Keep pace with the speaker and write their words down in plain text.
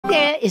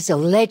There is a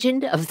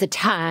legend of the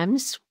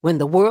times when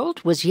the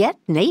world was yet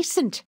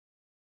nascent.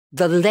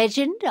 The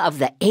legend of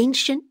the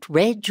ancient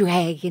red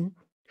dragon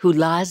who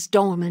lies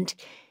dormant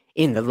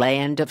in the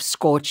land of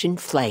scorching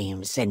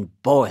flames and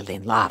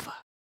boiling lava.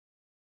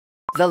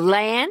 The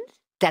land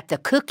that the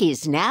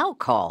cookies now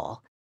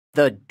call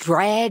the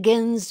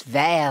Dragon's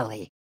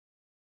Valley.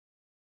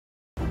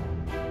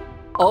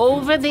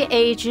 Over the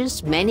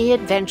ages, many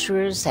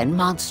adventurers and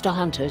monster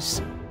hunters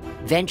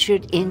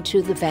ventured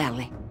into the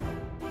valley.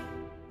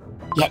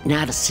 Yet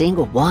not a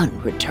single one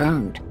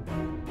returned.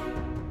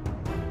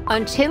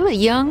 Until a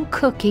young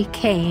cookie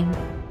came,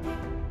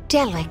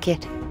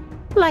 delicate,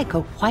 like a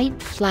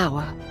white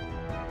flower.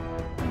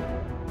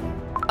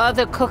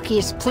 Other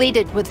cookies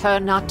pleaded with her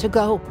not to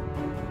go,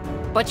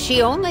 but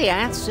she only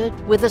answered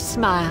with a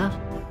smile.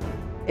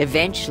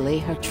 Eventually,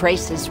 her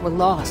traces were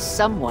lost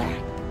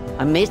somewhere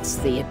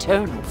amidst the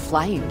eternal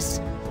flames.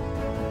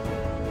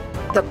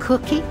 The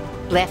cookie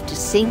left a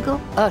single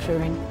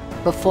uttering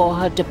before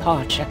her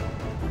departure.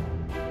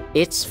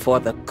 It's for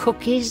the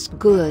cookie's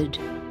good.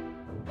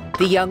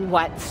 The young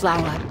white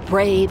flower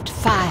braved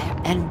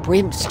fire and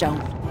brimstone,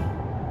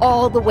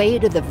 all the way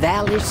to the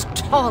valley's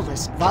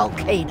tallest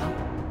volcano.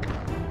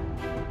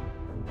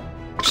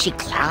 She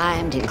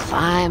climbed and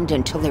climbed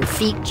until her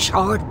feet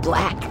charred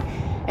black,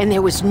 and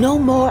there was no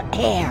more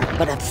air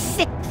but a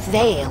thick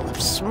veil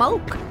of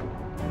smoke.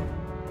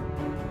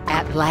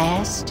 At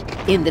last,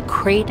 in the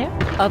crater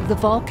of the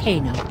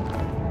volcano,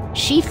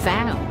 she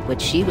found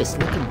what she was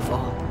looking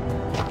for.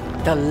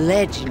 The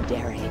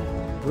legendary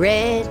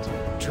Red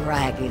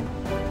Dragon.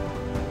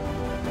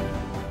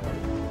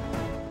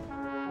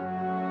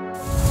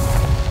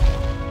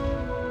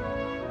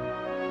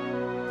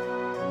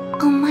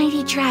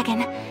 Almighty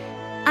Dragon,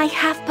 I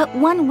have but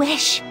one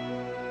wish.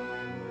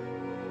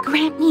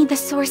 Grant me the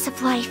source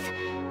of life,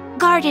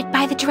 guarded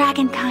by the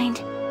dragon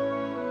kind.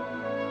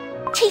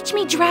 Teach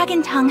me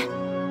Dragon Tongue,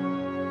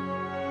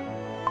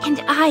 and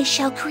I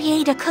shall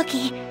create a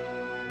cookie,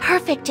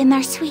 perfect in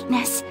their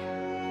sweetness,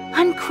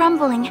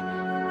 uncrumbling,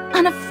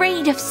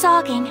 unafraid of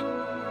sogging.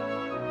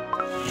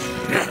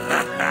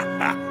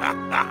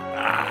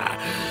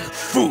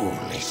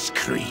 Foolish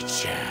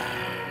creature.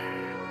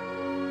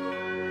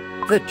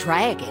 The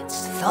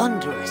dragon's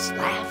thunderous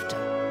laughter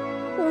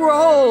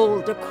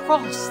rolled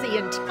across the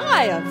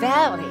entire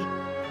valley.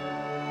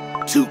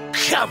 To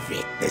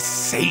covet the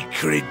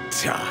sacred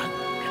tongue,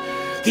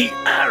 the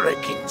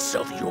arrogance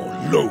of your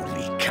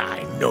lowly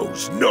kind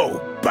knows no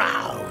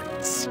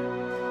bounds.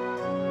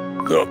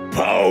 The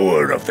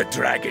power of the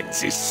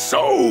dragons is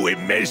so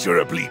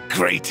immeasurably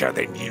greater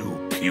than you,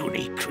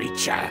 puny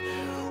creature.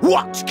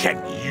 What can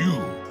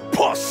you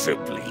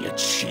possibly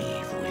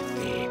achieve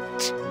with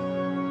it?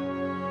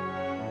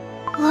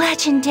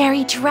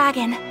 Legendary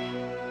Dragon,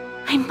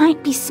 I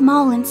might be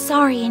small and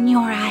sorry in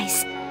your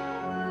eyes,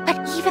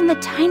 but even the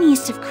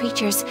tiniest of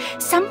creatures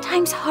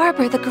sometimes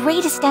harbor the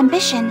greatest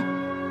ambition.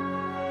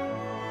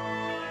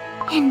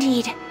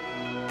 Indeed,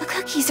 the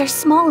cookies are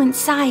small in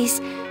size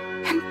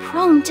and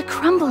prone to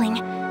crumbling,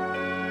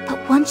 but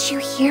once you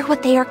hear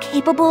what they are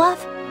capable of,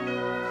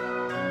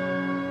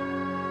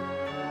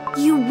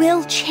 you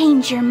will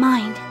change your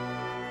mind.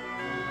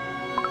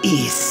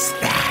 Is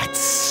that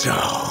so?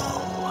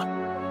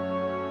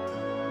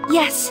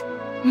 Yes,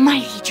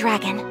 mighty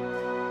dragon.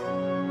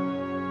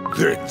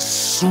 Then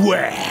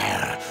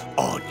swear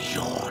on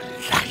your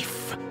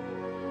life.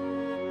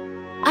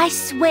 I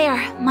swear,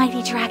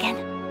 mighty dragon.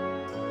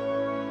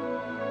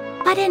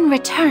 But in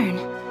return,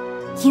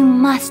 you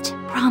must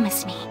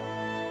promise me.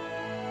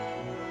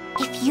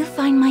 If you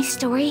find my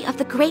story of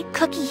the great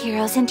cookie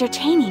heroes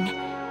entertaining,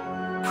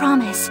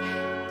 promise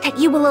that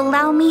you will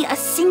allow me a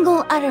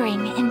single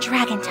uttering in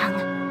Dragon Tongue.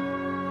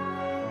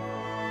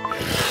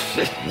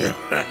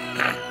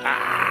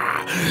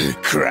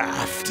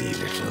 Crafty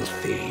little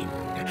thing.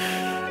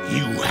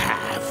 You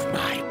have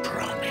my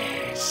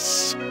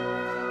promise.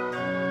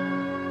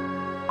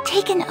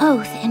 Take an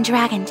oath in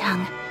Dragon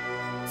Tongue,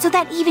 so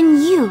that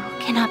even you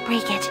cannot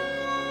break it.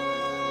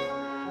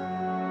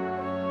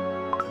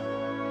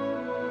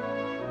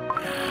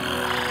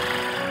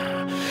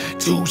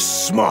 Too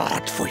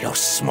smart for your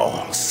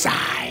small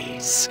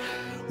size.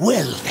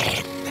 Well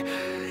then,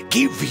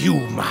 give you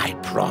my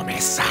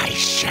promise I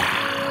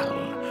shall.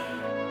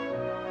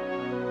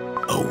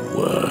 A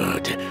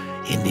word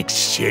in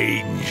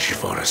exchange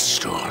for a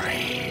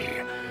story.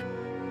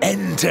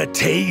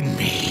 Entertain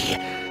me,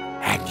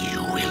 and you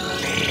will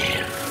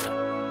live.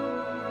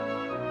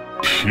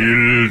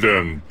 Kill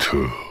them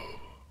too.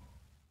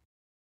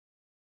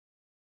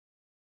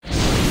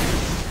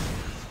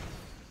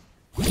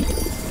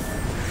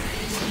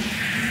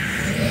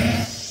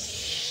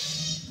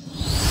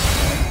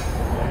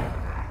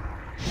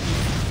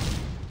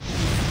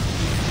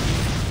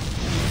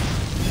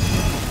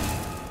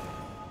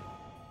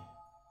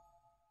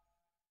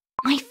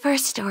 My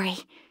first story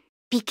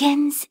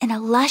begins in a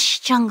lush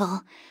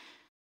jungle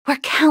where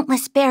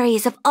countless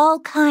berries of all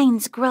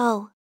kinds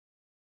grow.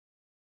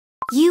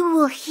 You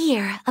will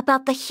hear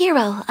about the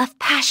hero of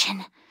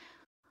passion,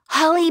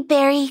 Holly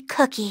Berry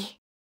Cookie.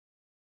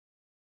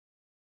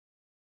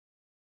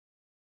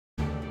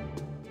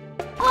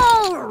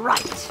 All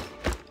right.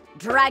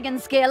 Dragon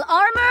scale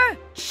armor?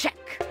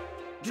 Check.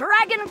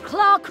 Dragon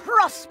claw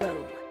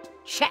crossbow?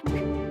 Check.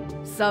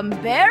 Some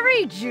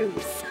berry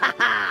juice?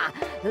 Haha!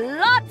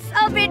 Lots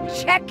of it,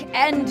 check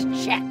and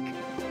check.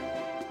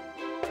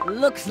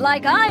 Looks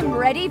like I'm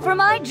ready for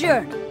my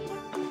journey.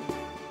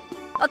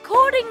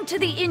 According to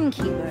the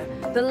innkeeper,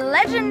 the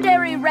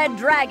legendary red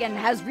dragon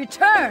has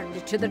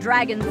returned to the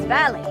Dragon's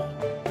Valley.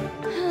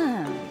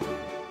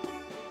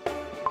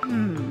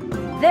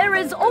 There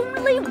is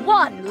only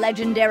one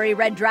legendary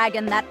red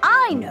dragon that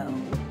I know.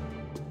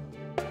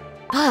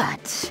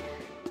 But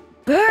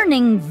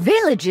burning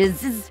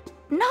villages is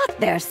not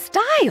their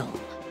style.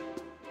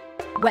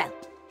 Well,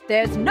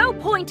 there's no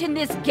point in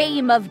this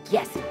game of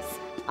guesses.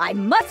 I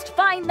must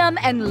find them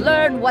and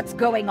learn what's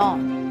going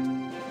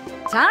on.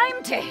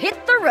 Time to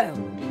hit the road.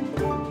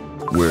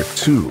 Where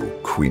to,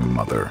 Queen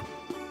Mother?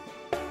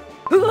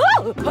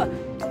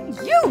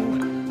 You!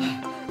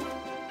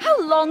 How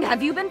long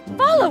have you been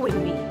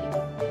following me?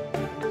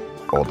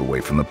 All the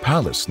way from the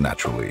palace,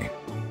 naturally.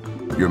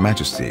 Your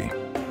Majesty,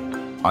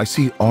 I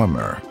see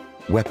armor,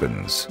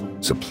 weapons,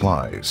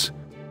 supplies.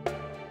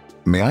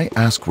 May I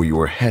ask where you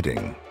are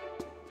heading?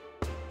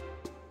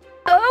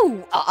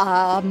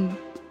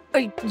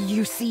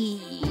 You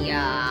see,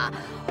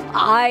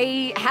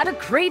 I had a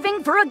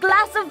craving for a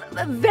glass of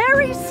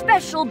very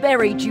special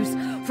berry juice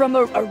from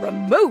a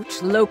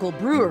remote local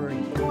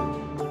brewery.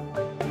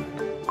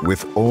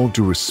 With all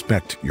due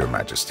respect, Your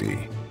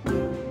Majesty,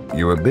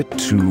 you're a bit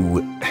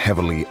too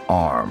heavily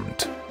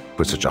armed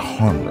for such a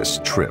harmless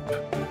trip.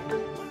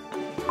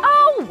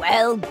 Oh,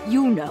 well,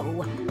 you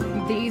know,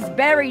 these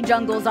berry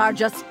jungles are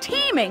just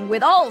teeming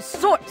with all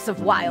sorts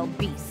of wild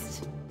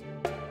beasts.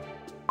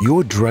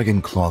 Your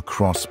Dragon Claw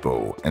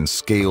crossbow and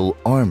scale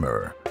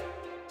armor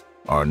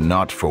are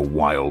not for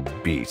wild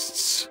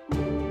beasts.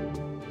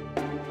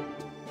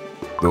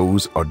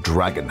 Those are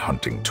dragon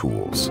hunting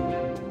tools.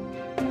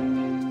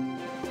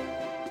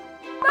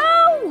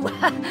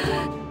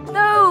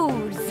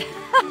 Those!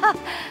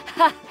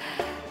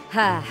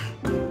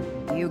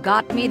 You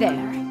got me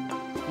there.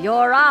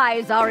 Your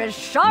eyes are as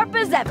sharp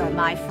as ever,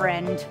 my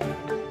friend.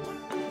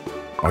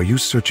 Are you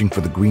searching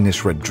for the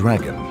greenish-red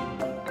dragon?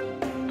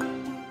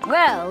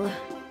 Well,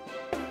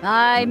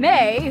 I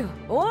may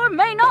or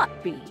may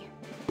not be.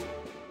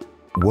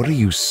 What are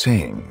you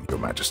saying, Your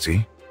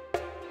Majesty?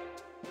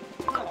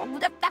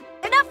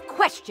 Enough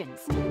questions.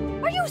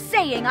 Are you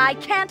saying I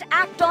can't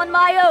act on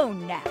my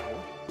own now?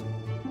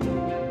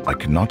 I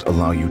cannot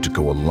allow you to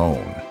go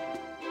alone.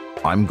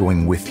 I'm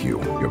going with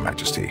you, Your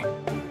Majesty.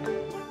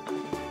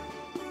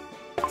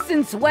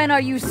 Since when are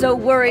you so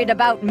worried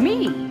about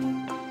me?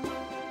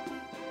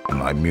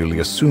 I merely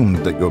assumed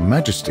that Your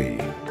Majesty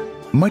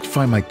might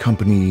find my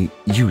company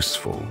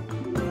useful.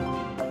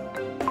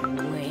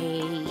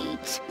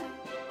 Wait.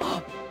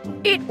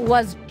 It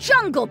was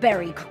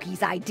Jungleberry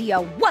Cookie's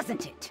idea,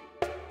 wasn't it?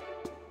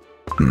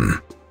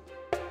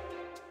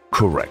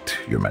 Correct,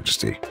 Your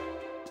Majesty.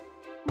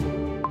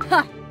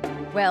 Huh.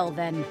 Well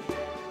then,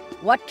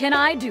 what can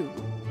I do?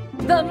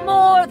 The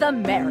more the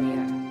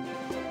merrier.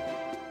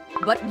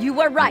 But you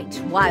were right,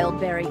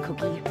 Wildberry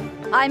Cookie.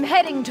 I'm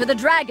heading to the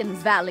Dragon's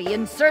Valley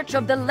in search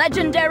of the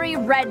legendary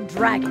Red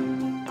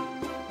Dragon.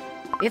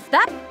 If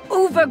that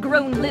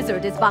overgrown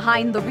lizard is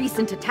behind the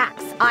recent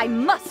attacks, I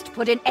must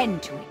put an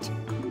end to it.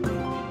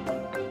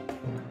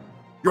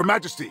 Your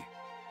Majesty,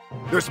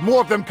 there's more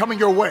of them coming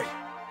your way.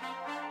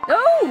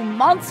 Oh,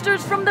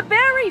 monsters from the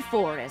berry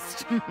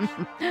forest.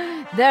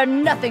 They're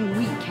nothing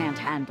we can't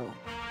handle.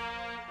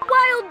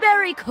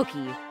 Wildberry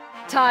Cookie,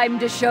 time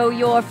to show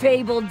your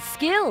fabled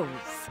skills.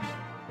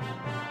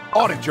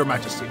 On it, Your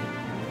Majesty.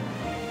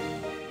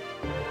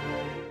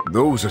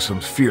 Those are some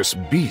fierce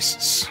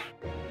beasts.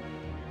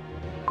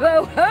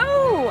 Oh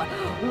ho!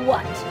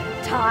 What?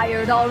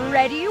 Tired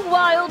already,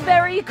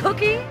 Wildberry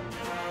Cookie?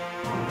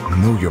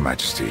 No, Your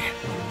Majesty.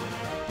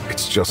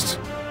 It's just...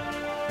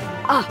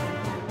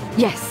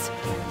 Yes.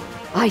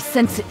 I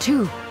sense it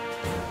too.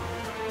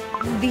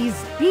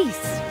 These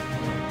beasts,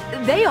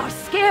 they are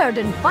scared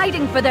and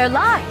fighting for their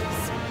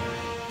lives.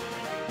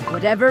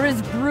 Whatever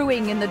is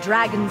brewing in the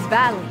Dragon's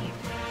Valley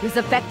is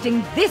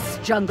affecting this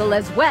jungle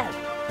as well.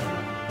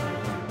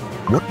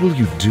 What will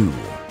you do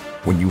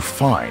when you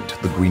find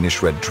the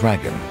greenish-red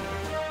dragon?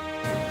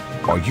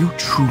 Are you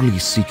truly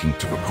seeking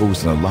to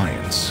propose an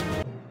alliance?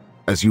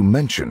 As you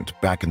mentioned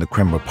back in the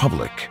Krem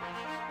Republic.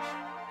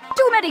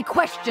 Too many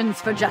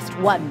questions for just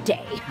one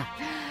day.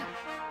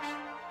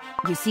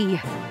 You see,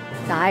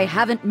 I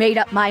haven't made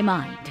up my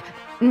mind.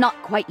 Not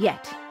quite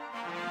yet.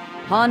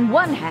 On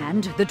one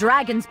hand, the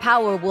dragon's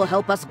power will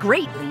help us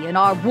greatly in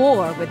our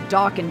war with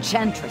Dark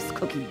Enchantress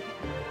Cookie.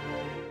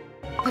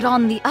 But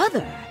on the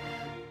other,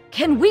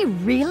 can we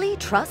really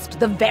trust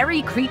the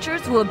very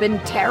creatures who have been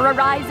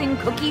terrorizing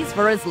cookies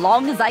for as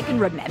long as I can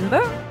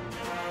remember?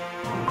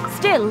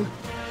 Still,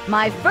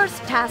 my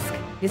first task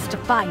is to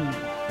find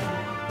them.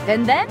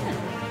 And then,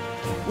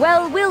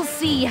 well, we'll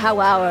see how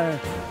our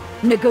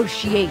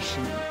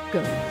negotiation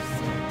goes.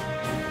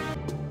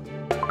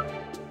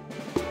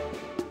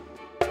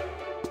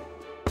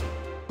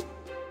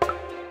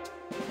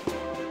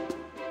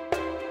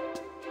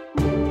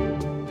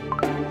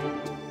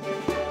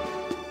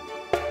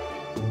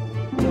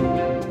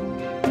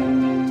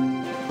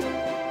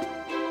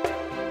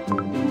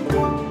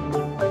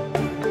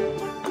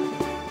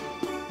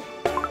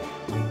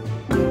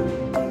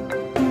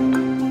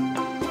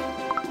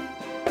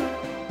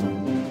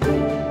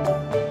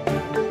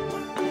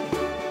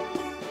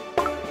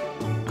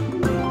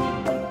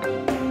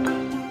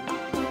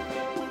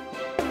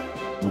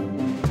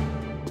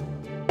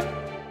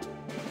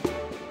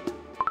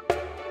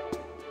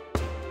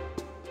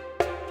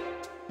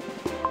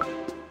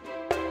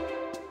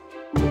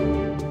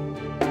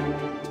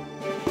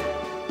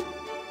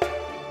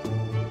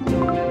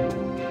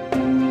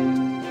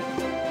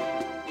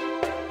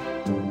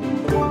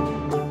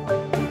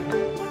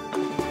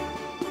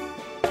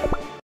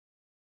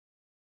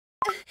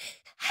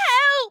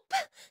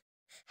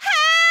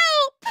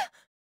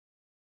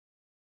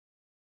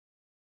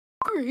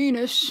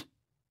 Greenish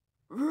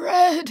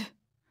red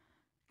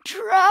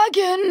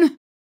dragon.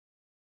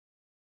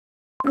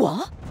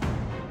 What?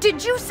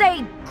 Did you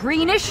say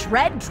greenish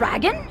red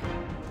dragon?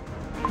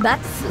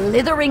 That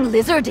slithering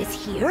lizard is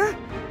here?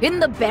 In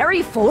the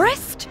berry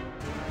forest?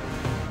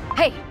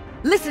 Hey,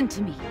 listen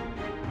to me.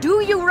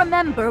 Do you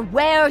remember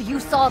where you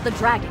saw the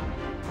dragon?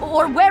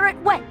 Or where it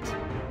went?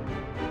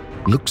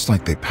 Looks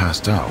like they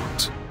passed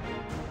out.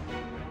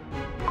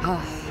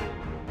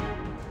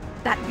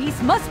 That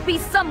beast must be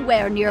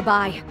somewhere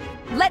nearby.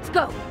 Let's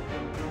go.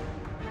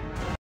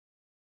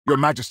 Your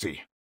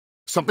Majesty,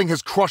 something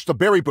has crushed the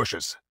berry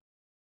bushes.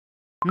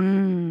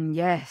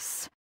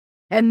 Yes.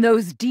 And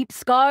those deep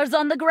scars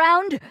on the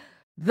ground?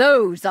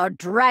 Those are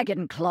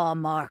dragon claw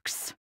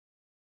marks.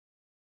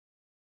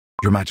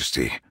 Your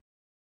Majesty,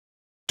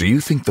 do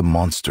you think the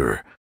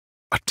monster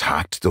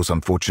attacked those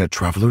unfortunate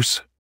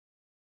travelers?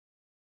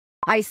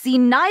 I see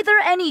neither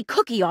any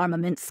cookie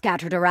armaments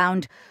scattered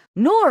around,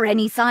 nor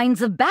any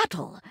signs of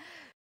battle.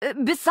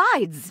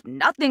 Besides,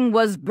 nothing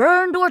was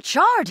burned or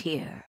charred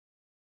here.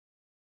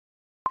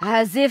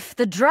 As if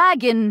the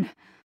dragon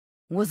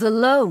was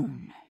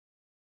alone.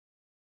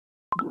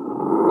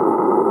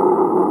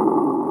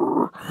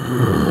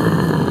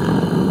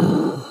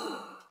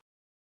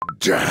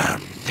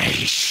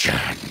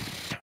 Damnation!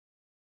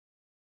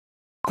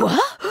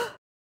 What?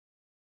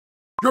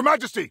 Your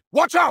Majesty,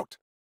 watch out!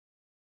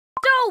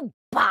 Oh,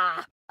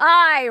 bah!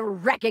 I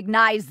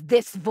recognize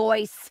this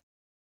voice.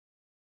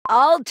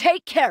 I'll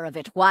take care of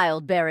it,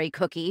 Wildberry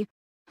Cookie.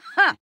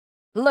 Huh.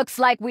 Looks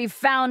like we've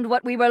found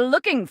what we were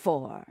looking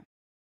for.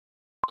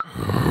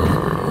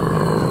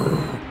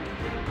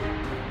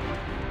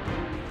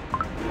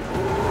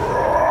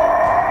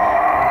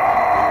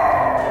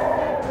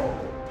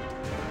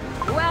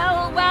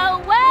 Well,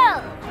 well,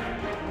 well!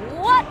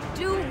 What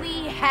do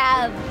we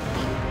have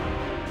here?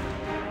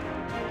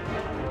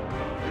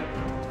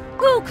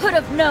 Who could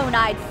have known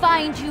I'd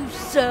find you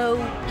so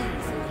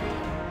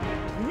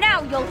easily?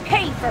 Now you'll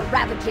pay for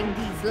ravaging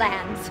these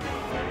lands.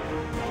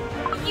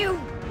 You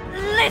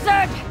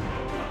lizard!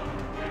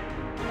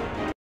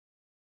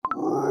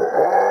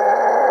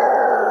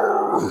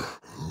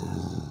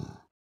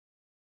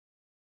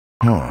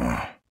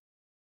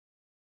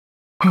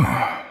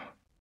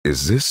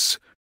 Is this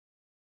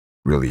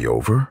really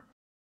over?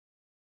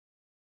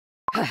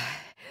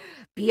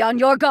 Be on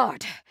your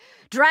guard.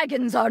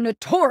 Dragons are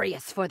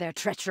notorious for their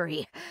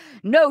treachery.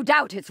 No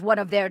doubt it's one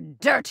of their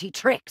dirty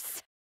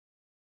tricks.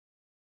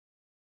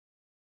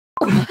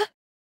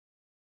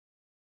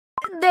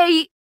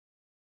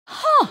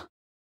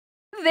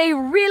 They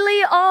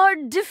really are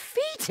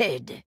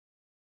defeated.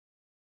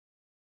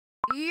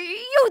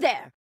 You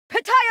there,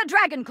 Pitaya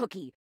Dragon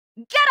Cookie!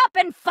 Get up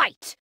and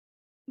fight!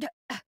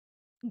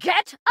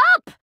 Get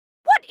up!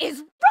 What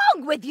is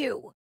wrong with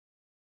you?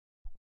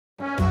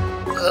 What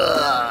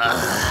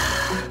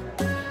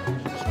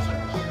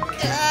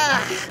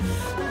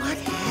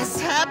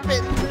has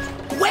happened?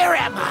 Where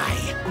am I?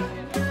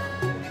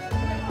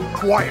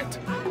 Quiet!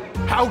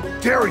 How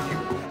dare you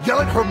yell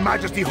at Her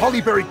Majesty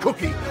Hollyberry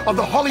Cookie of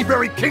the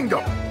Hollyberry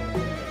Kingdom!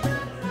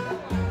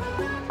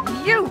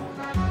 You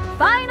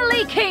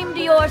finally came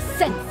to your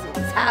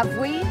senses, have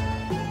we?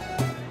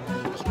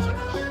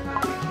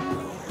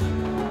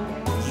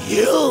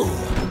 You,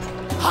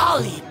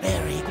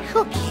 Hollyberry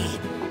Cookie,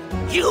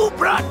 you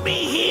brought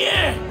me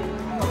here.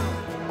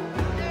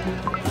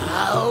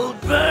 I'll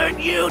burn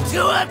you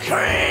to a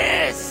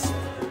crisp.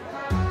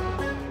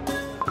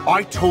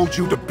 I told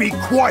you to be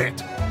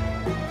quiet!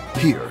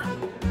 Here,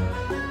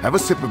 have a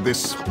sip of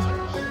this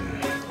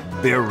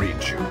berry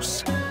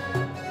juice.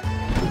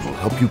 It will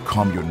help you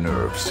calm your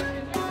nerves.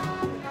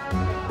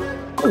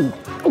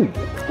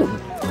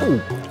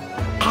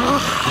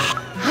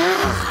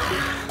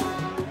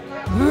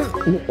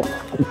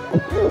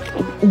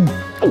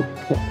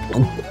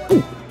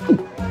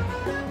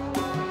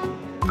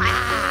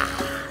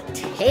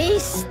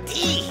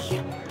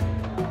 Tasty.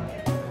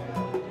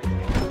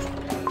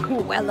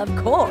 Well, of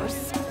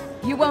course.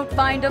 You won't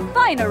find a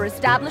finer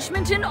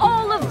establishment in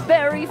all of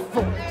Berry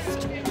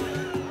Forest.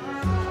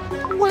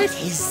 What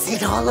is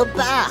it all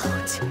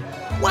about?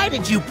 Why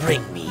did you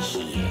bring me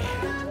here?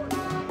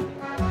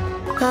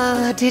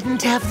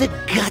 Didn't have the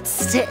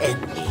guts to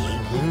end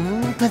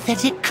me,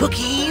 pathetic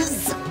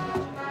cookies?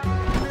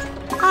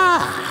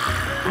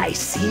 Ah, I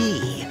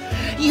see.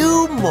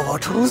 You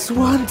mortals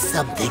want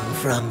something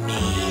from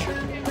me.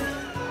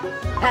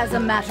 As a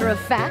matter of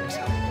fact,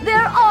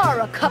 there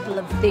are a couple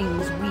of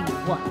things we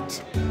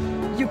want.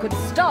 You could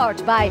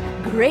start by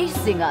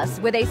gracing us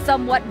with a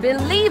somewhat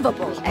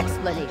believable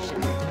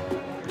explanation.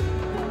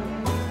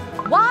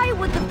 Why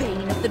would the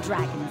Bane of the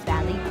Dragon's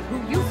Valley,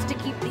 who used to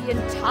keep the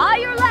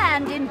entire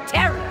land in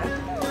terror,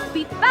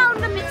 be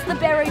found amidst the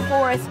berry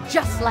forest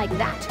just like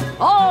that,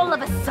 all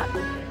of a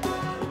sudden?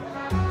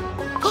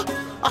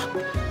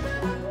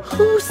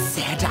 Who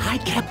said I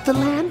kept the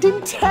land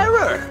in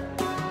terror?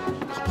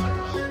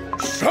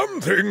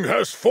 Something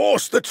has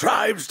forced the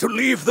tribes to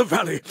leave the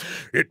valley.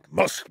 It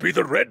must be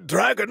the red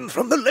dragon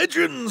from the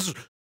legends.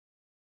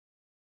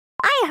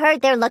 I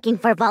heard they're looking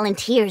for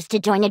volunteers to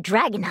join a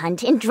dragon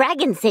hunt in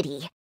Dragon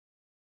City.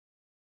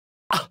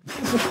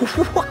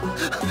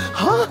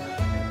 Huh?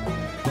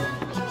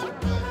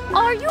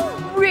 Are you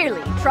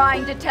really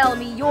trying to tell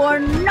me you're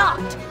not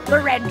the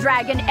red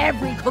dragon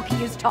every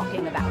cookie is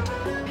talking about?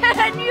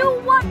 And you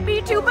want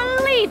me to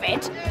believe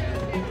it?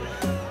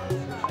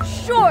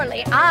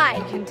 Surely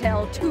I can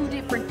tell two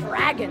different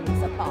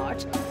dragons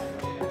apart.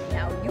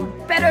 Now you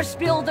better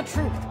spill the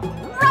truth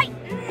right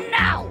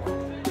now!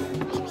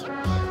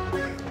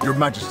 Your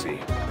Majesty,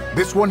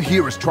 this one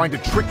here is trying to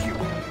trick you.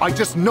 I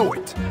just know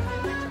it.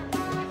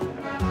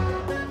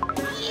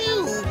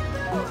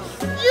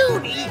 You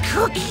need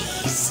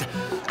cookies.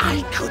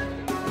 I could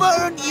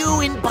burn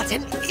you in but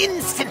an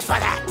instant for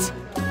that.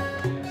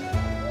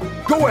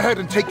 Go ahead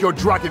and take your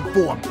dragon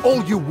form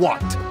all you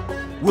want.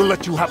 We'll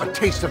let you have a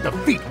taste of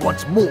defeat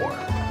once more.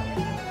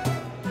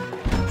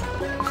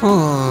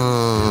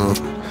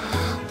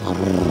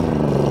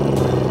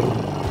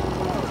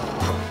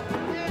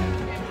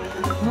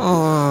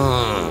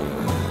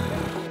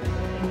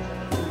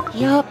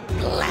 Your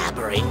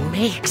blabbering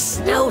makes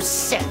no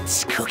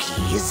sense,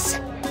 Cookies.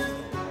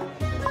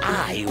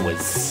 I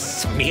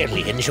was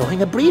merely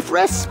enjoying a brief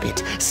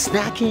respite,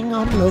 snacking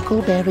on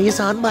local berries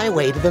on my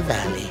way to the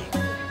valley.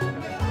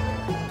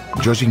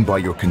 Judging by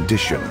your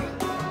condition,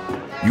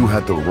 you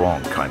had the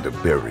wrong kind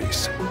of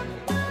berries.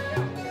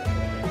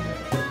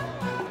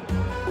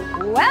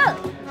 Well,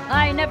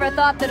 I never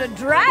thought that a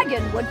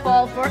dragon would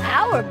fall for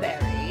our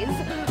berries.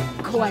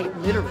 Quite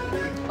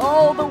literally.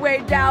 All the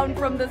way down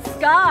from the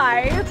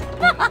sky.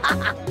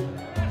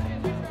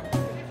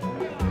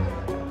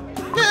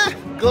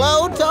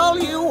 Gloat all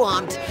you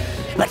want,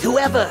 but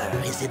whoever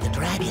is in the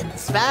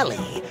Dragon's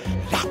Valley,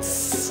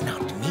 that's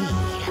not me.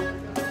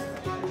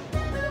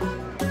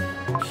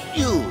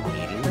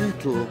 Puny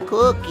little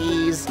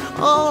cookies,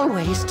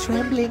 always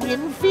trembling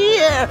in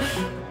fear.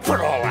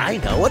 For all I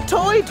know, a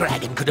toy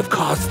dragon could have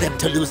caused them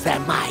to lose their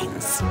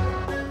minds.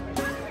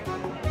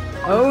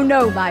 Oh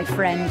no, my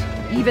friend.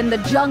 Even the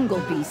jungle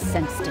beast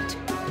sensed it.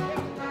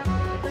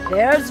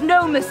 There's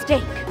no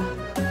mistake.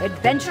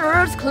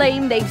 Adventurers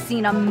claim they've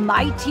seen a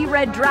mighty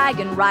red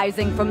dragon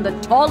rising from the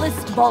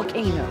tallest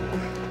volcano.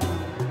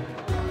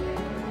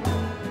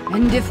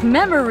 And if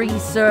memory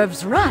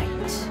serves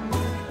right...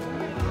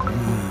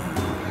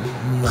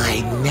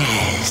 My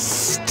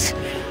nest.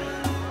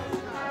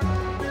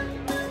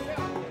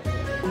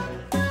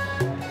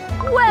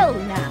 Well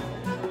now,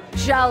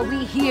 shall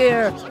we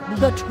hear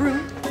the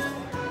truth?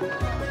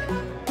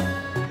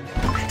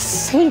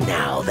 Say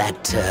now,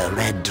 that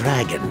red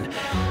dragon,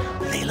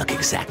 they look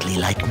exactly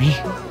like me.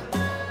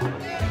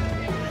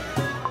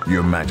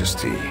 Your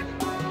Majesty,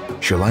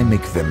 shall I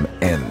make them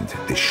end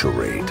this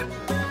charade?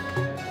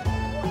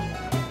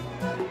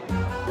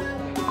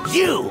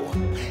 You!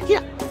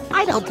 Yeah,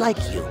 I don't like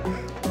you.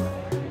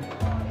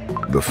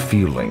 The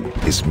feeling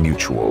is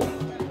mutual.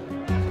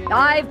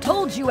 I've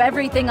told you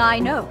everything I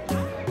know.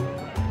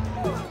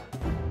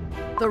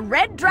 The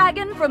red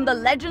dragon from the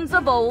legends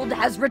of old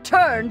has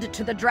returned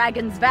to the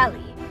Dragon's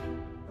Valley.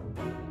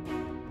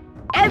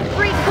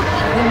 Every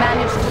cookie who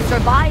managed to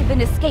survive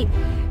and escape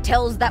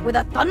tells that with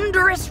a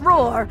thunderous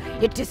roar,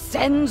 it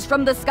descends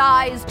from the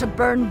skies to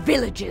burn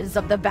villages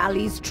of the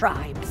valley's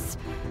tribes.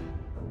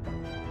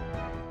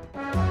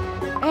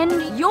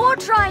 And you're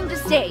trying to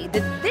say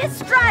that this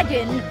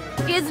dragon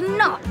is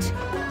not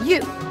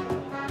you.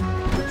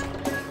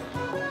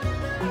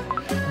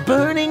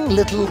 Burning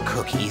little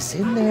cookies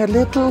in their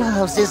little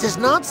houses is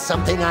not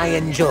something I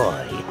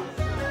enjoy.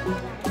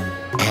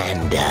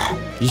 And,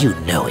 you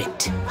know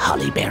it,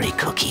 Hollyberry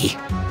Cookie.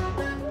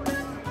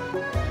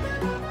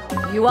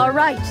 You are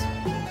right.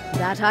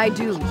 That I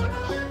do.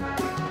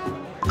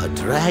 A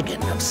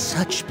dragon of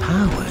such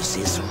powers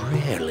is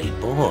rarely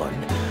born.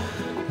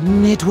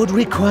 It would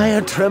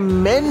require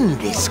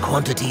tremendous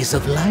quantities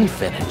of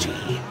life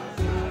energy.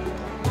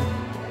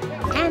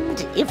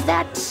 And if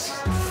that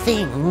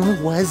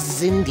thing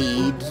was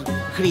indeed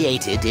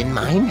created in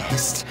my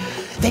nest,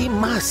 they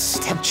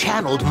must have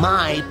channeled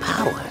my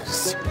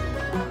powers.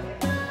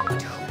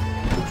 But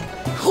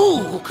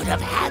who could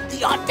have had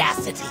the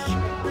audacity?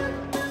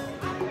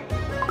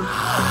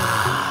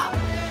 Ah,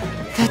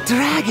 the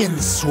Dragon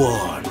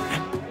Sworn.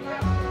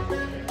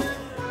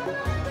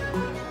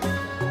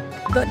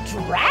 The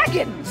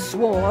Dragon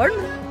Sworn?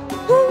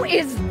 Who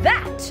is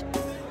that?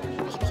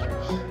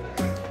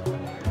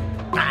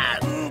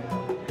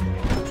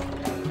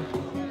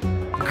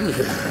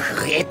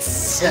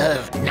 It's,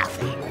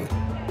 nothing.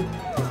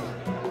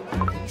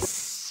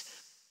 This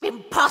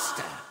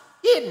imposter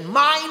in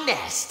my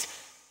nest.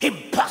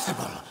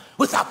 Impossible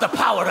without the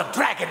power of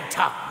Dragon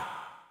Tongue.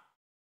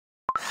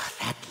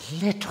 That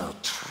little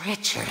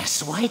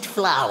treacherous white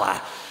flower.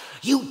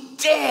 You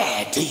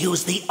dared to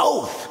use the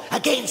oath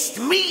against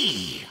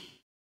me!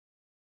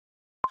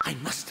 I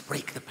must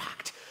break the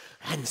pact,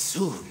 and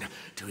soon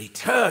to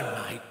return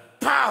my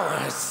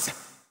powers.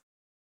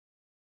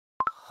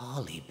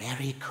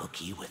 Hollyberry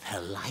Cookie with her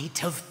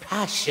light of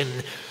passion,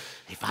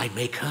 if I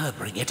make her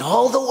bring it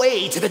all the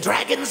way to the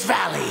Dragon's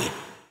Valley.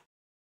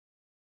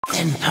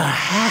 then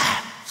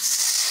perhaps...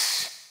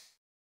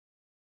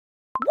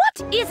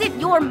 What is it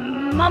you're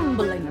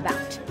mumbling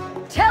about?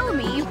 Tell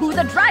me who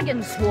the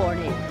Dragonsworn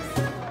is.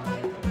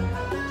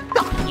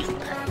 Oh, you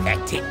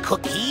pathetic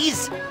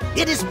cookies!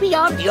 It is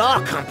beyond your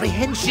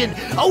comprehension.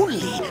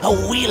 Only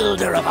a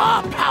wielder of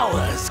our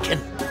powers can...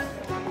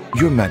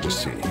 Your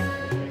Majesty,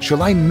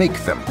 shall I make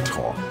them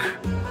talk?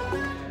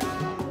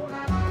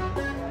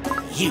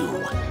 You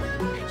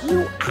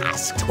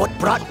asked what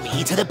brought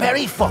me to the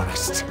Berry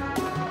Forest.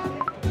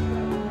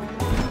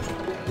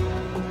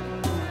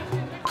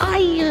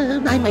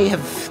 I may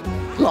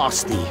have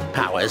lost the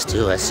powers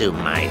to assume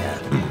my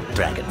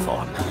dragon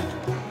form.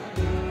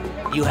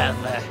 You have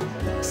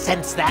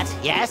sensed that,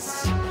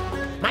 yes?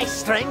 My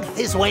strength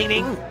is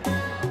waning.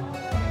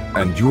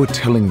 And you're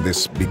telling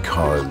this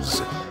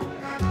because...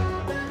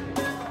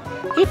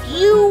 If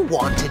you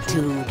wanted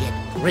to get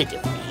rid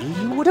of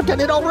me, you would have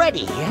done it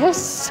already,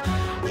 yes?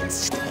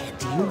 Instead,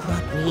 you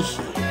brought me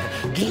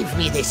here, gave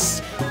me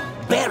this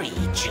berry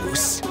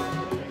juice.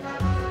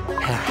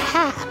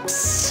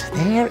 Perhaps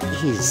there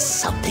is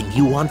something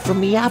you want from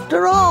me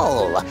after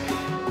all.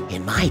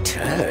 In my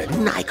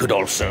turn, I could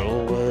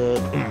also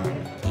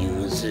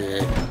use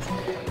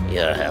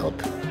your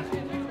help.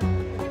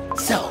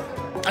 So,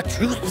 a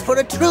truth for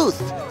a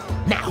truth.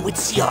 Now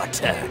it's your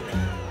turn.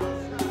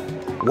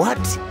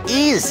 What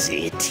is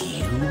it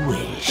you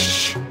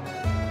wish?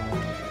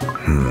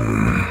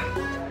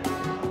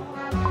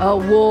 A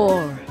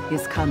war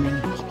is coming.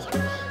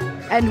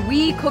 And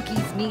we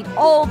Cookies need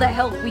all the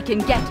help we can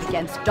get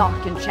against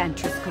Dark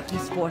Enchantress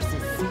Cookie's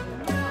forces.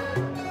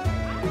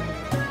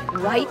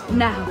 Right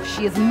now,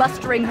 she is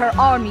mustering her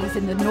armies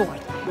in the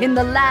north, in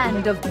the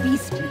land of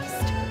Beast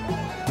Beast.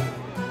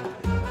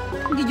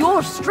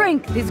 Your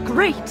strength is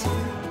great.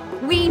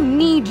 We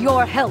need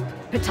your help,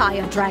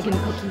 Pitaya Dragon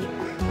Cookie.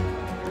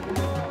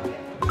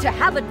 To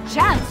have a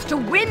chance to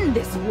win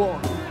this war.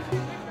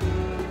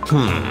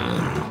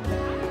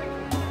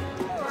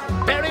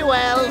 Very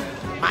well.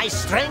 My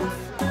strength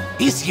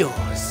is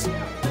yours.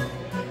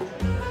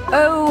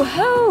 Oh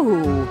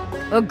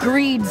ho!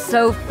 Agreed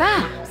so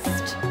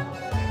fast.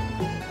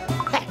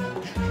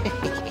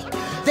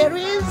 There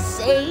is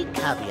a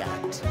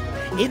caveat.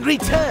 In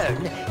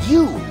return,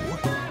 you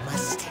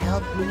must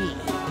help me.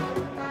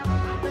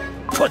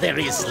 For there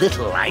is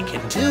little I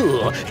can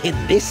do in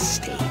this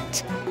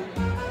state.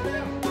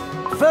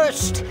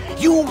 First,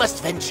 you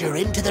must venture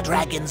into the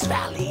Dragon's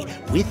Valley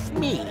with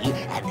me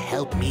and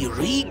help me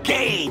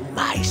regain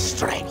my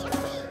strength.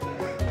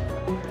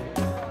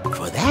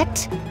 For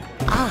that,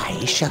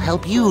 I shall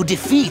help you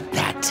defeat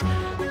that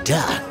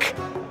Dark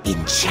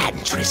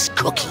Enchantress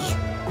Cookie.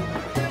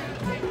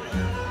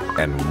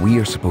 And we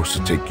are supposed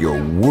to take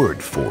your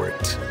word for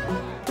it.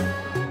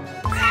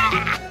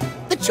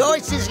 The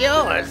choice is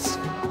yours.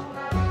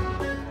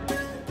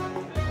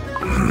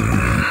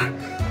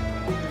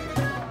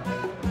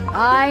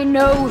 I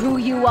know who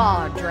you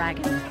are,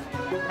 Dragon.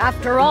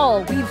 After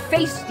all, we've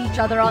faced each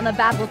other on the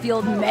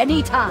battlefield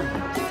many times.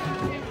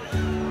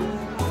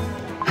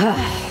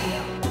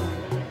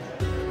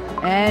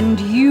 And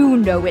you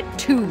know it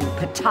too,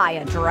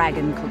 Pitaya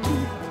Dragon Cookie.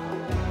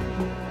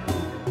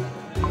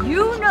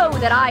 You know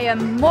that I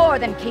am more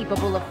than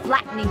capable of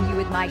flattening you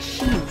with my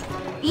shield,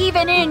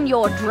 even in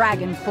your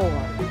dragon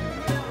form.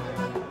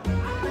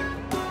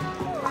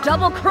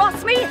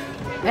 Double-cross me,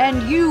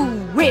 and you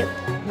will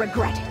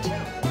regret it.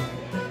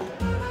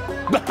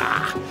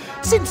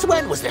 Since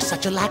when was there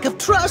such a lack of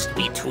trust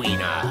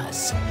between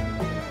us?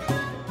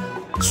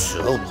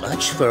 So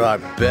much for our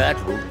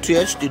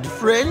battle-tested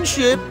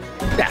friendship.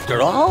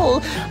 After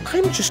all,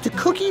 I'm just a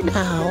cookie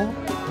now,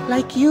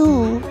 like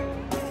you.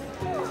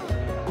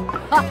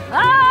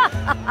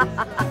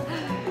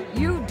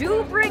 You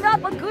do bring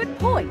up a good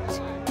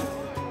point.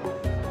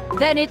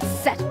 Then it's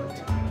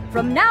settled.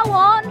 From now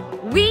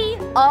on, we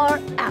are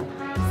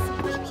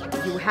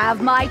allies. You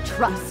have my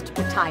trust,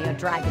 Pitaya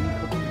Dragon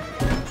Cookie.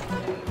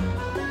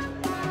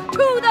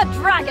 To the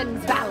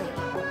Dragon's Valley!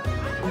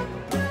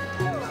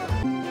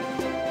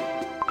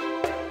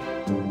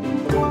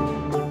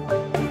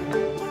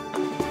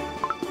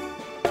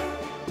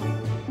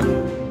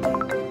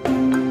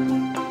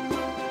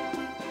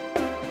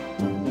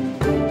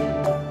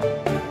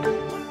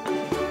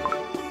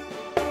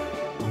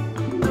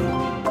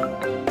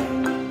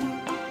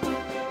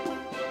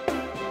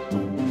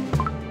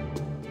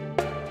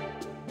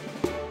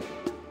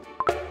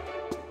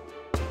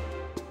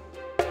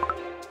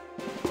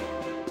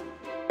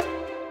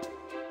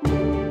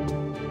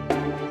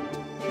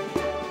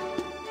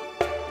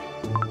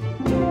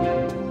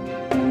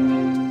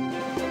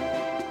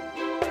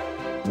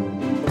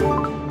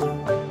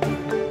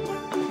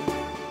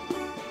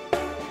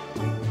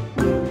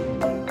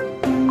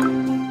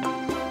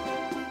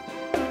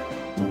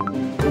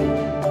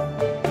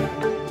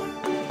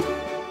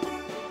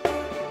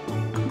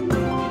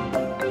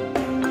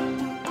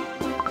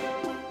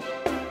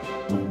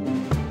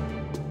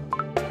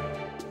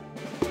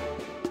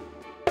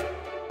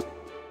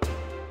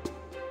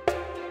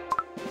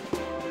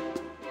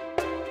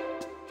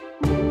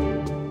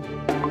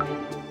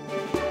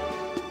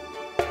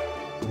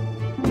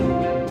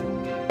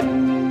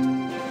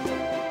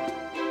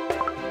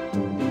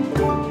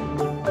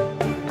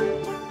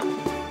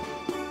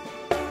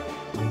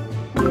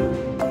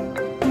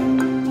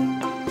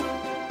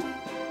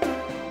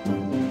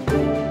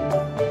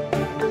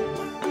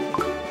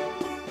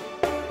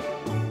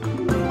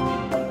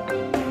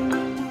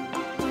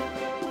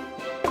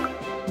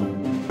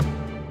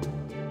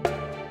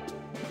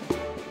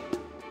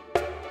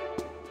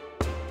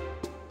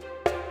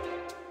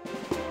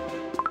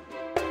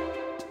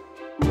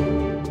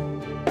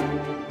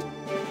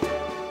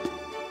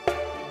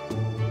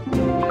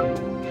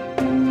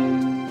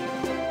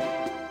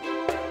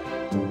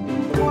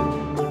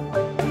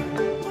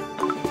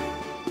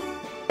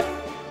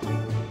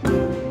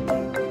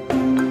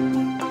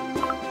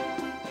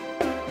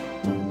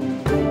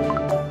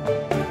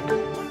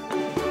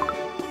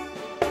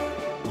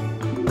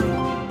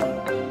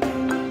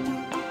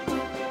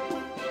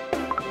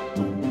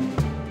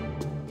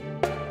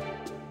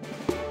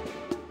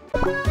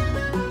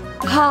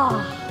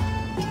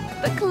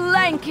 The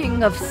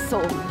clanking of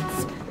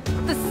swords,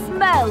 the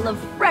smell of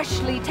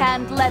freshly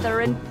tanned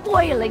leather and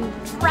boiling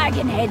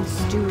dragon head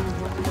stew.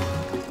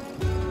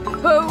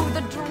 Oh,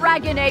 the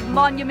Dragon Egg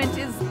Monument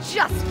is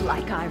just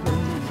like I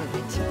remember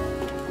it.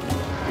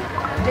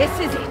 This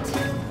is it.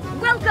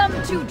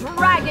 Welcome to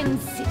Dragon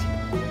City.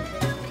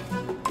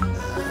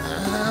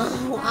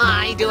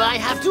 Why do I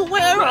have to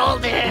wear all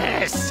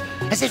this?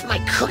 As if my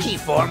cookie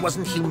form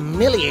wasn't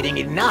humiliating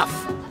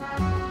enough.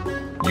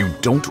 You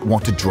don't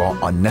want to draw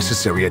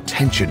unnecessary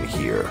attention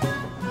here,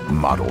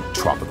 model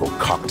tropical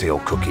cocktail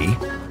cookie.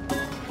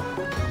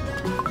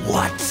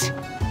 What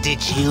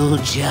did you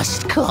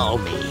just call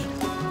me?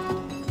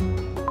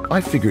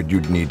 I figured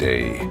you'd need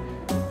a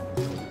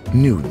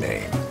new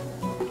name.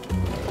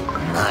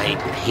 My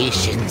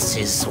patience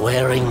is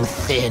wearing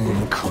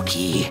thin,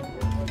 Cookie.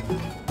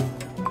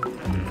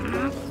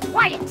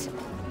 Quiet!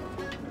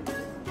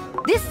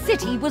 This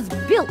city was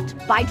built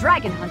by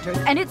dragon hunters,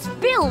 and it's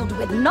filled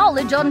with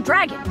knowledge on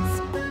dragons.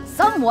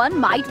 Someone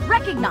might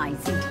recognize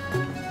you.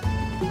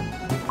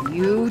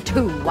 You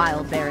too,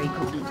 Wildberry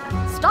Cookie.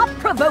 Stop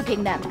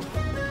provoking them.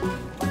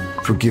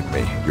 Forgive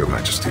me, Your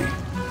Majesty.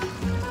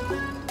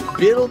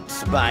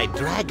 Built by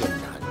dragon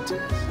hunters.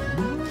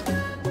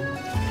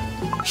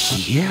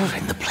 Here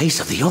in the place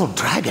of the old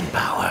dragon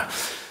power.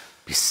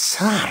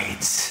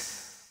 Besides...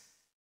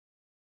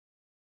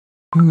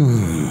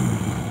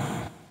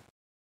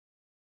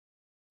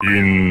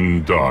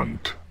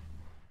 Indant.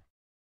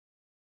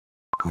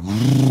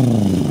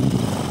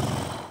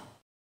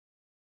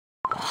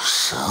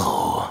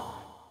 So...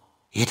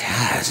 it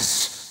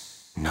has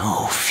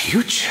no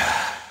future.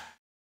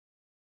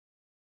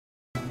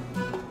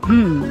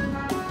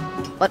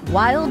 But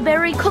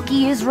Wildberry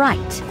Cookie is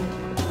right.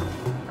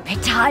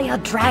 Pitaya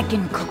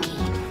Dragon Cookie.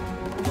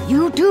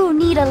 You do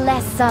need a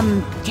less,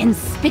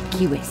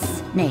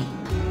 conspicuous name.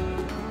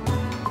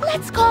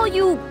 Let's call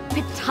you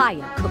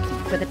Pitaya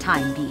Cookie for the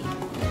time being.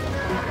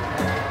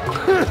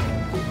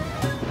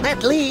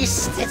 At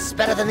least it's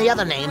better than the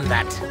other name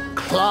that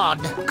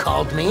Claude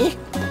called me.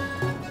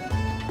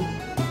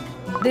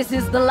 This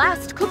is the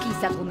last cookie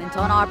settlement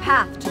on our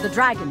path to the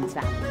Dragon's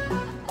Valley.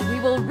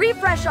 We will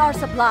refresh our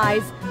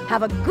supplies,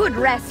 have a good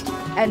rest,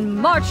 and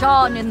march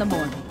on in the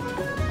morning.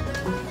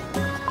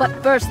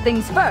 But first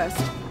things first,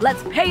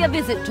 let's pay a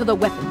visit to the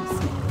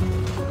weaponsmith.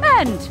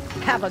 And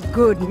have a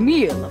good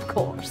meal, of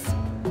course.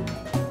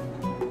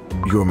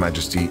 Your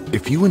Majesty,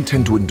 if you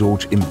intend to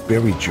indulge in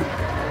berry juice...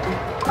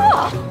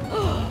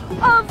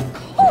 Of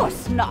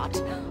course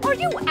not! Are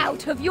you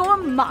out of your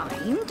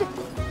mind?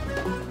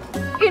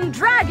 In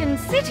Dragon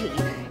City,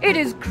 it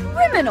is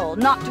criminal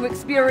not to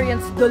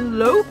experience the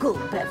local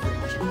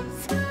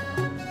beverages.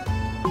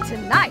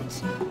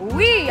 Tonight,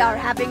 we are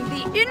having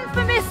the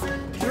infamous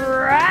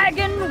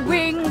Dragon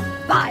Wing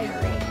Fire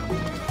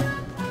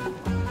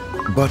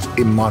Ale. But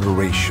in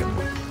moderation,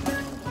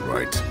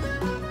 right?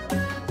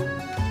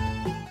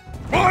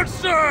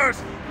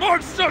 Monsters!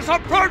 Monsters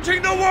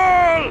approaching the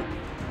wall!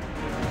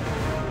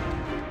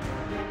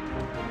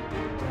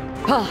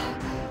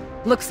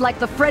 Looks like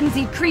the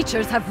frenzied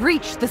creatures have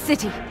reached the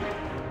city.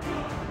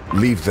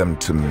 Leave them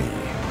to me.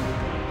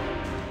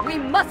 We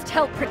must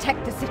help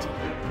protect the city.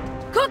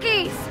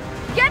 Cookies!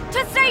 Get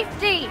to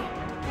safety!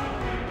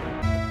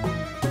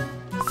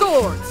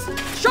 Swords,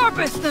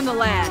 sharpest in the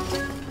land.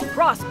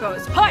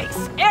 Crossbows,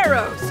 pikes,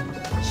 arrows,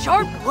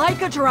 sharp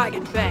like a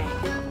dragon fang.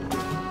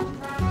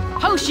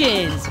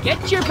 Potions!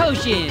 Get your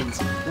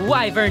potions!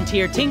 Wyvern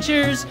tear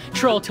tinctures,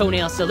 troll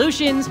toenail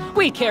solutions,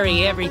 we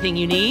carry everything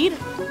you need.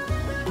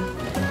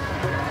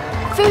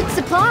 Food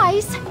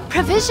supplies,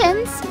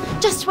 provisions,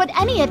 just what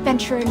any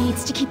adventurer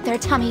needs to keep their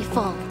tummy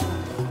full.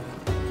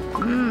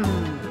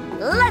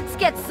 Let's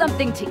get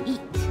something to eat.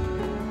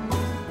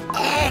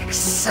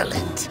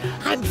 Excellent!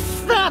 I'm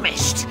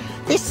famished!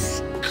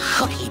 This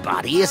cookie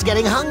body is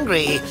getting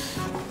hungry.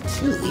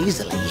 Too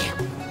easily.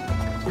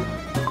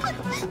 But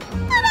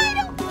I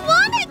don't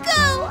want to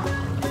go!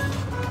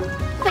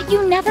 But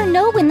you never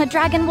know when the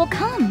dragon will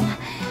come.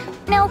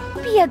 Now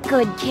be a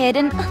good kid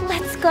and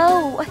let's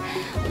go.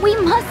 We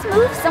must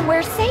move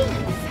somewhere safe.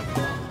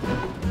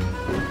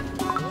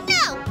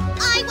 No!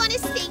 I want to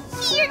stay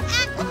here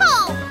at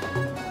home!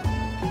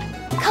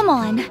 Come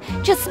on,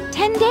 just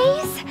 10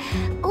 days?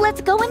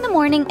 Let's go in the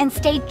morning and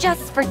stay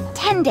just for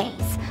 10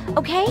 days,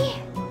 okay?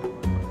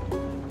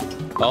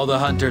 All the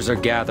hunters are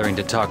gathering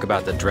to talk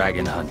about the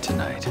dragon hunt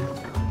tonight.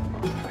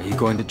 Are you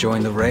going to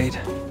join the raid?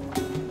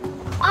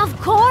 Of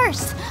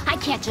course! I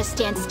can't just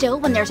stand still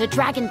when there's a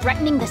dragon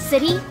threatening the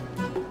city.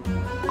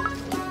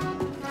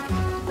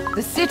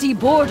 The city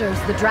borders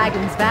the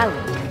Dragon's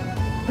Valley.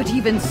 But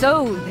even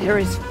so, there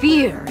is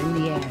fear in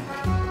the air.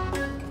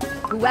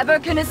 Whoever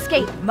can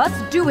escape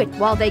must do it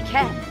while they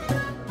can.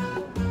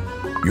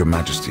 Your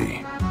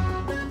Majesty.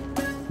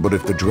 But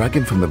if the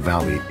dragon from the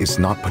valley is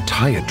not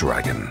Pitaya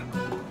Dragon,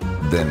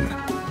 then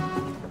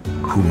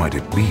who might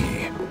it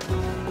be?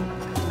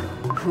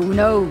 Who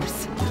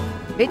knows?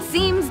 It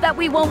seems that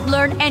we won't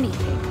learn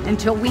anything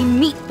until we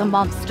meet the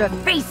monster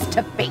face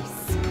to face.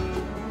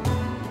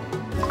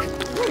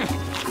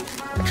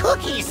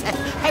 cookies!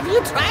 Have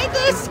you tried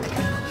this?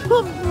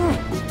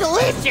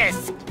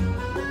 Delicious!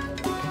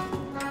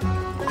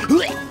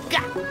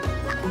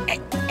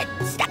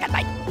 It's stuck in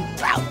my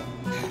throat.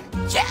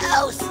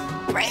 Juice!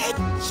 Bring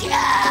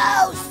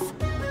juice!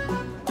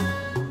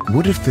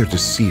 What if they're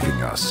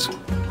deceiving us?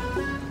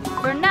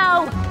 For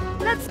now,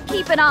 let's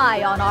keep an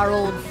eye on our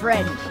old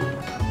friend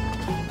here.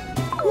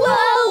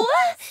 Whoa!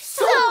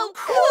 So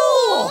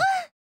cool!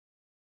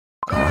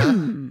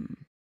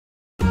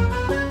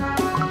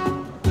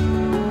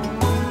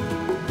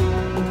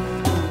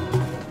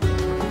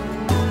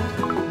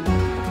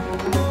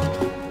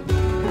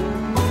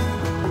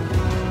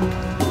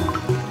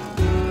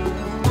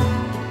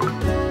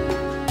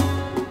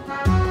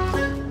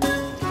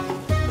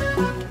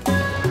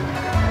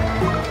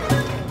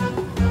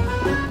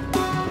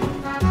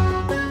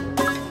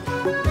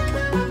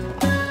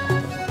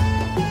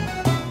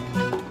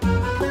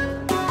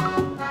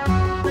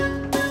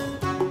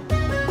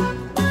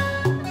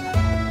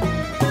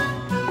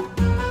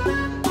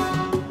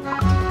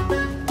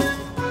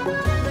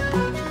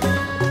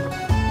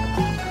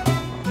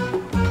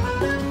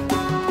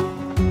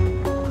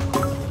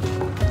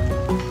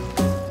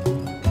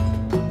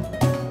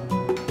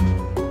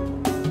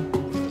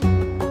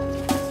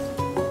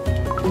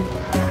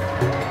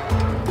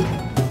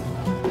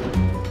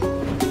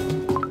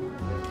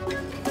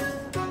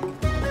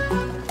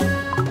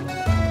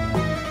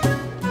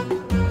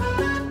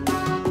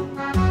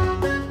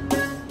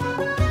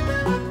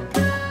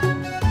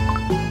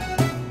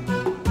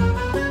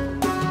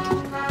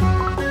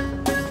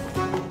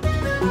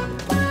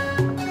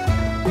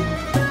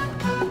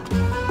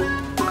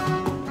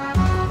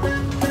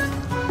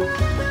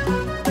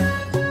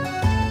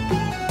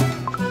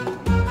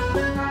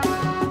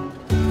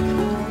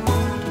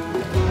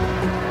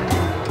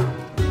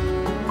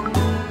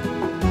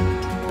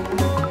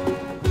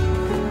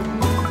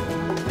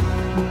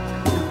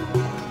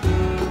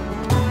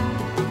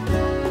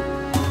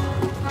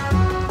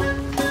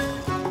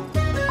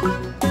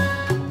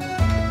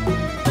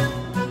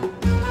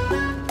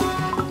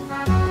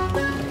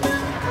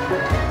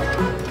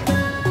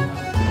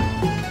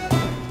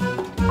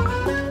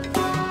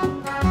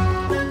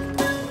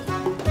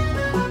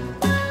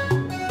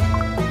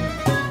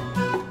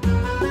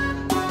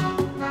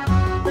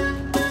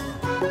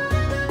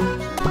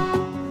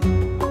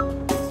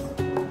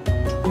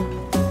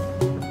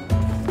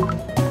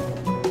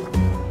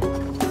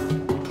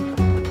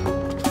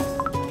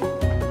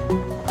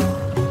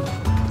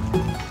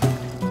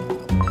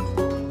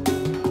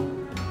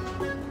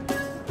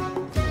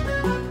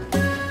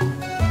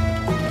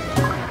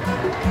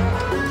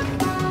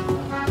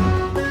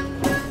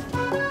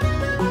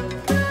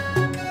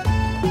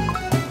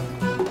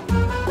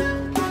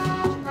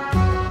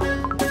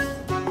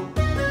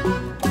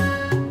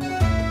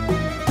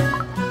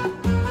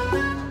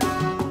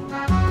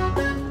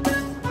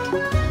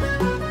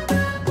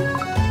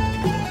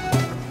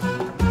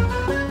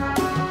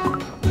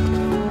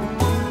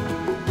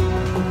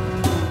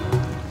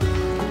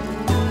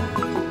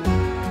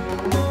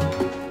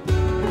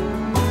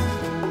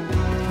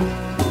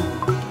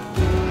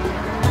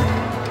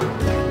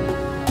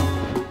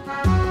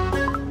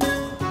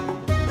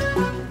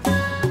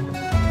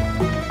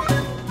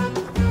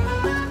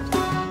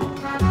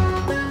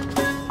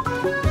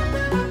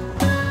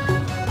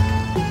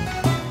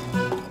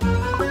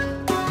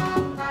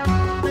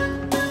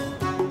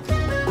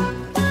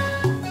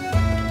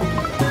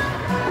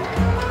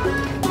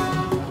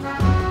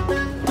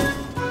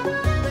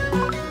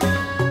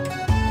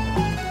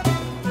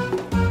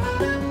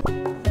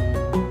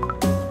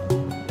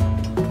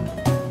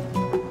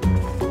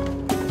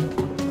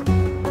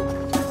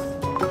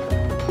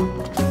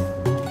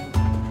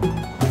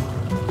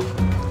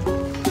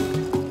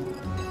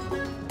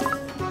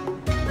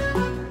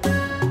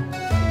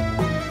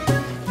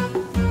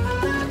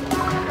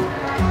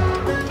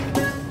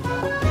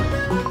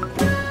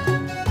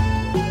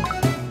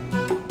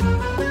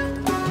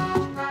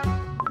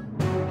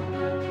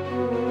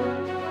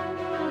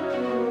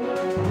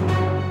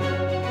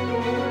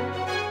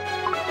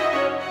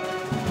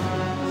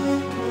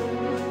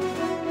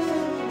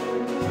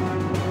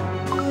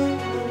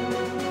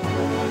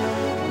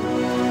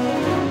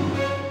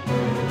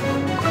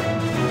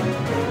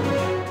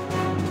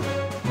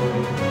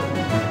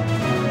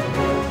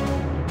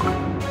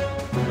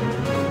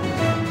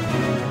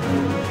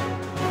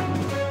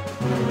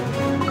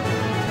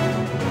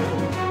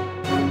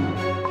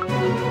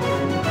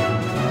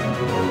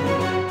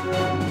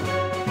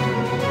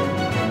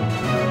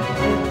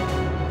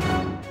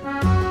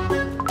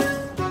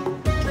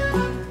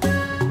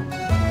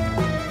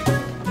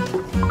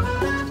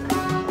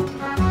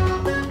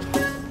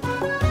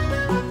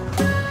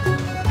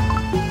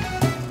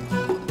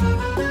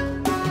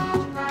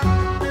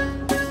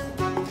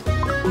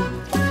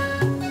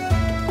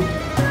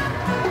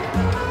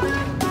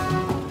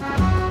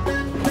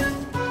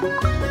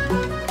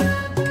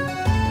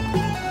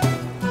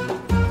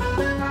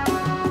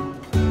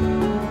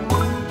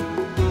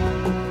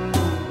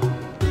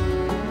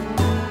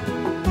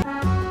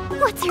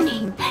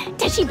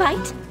 Does she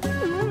bite?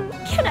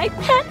 Can I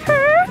pet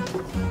her?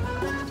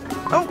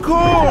 Of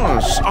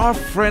course! Our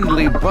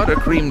friendly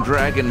buttercream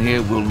dragon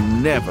here will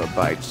never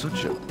bite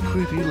such a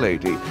pretty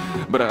lady.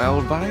 But I'll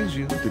advise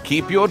you to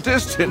keep your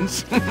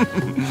distance.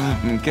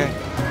 Okay?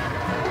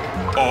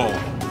 Oh,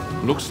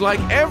 looks like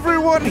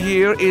everyone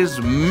here is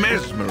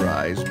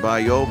mesmerized by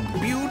your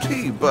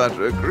beauty,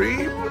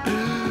 Buttercream.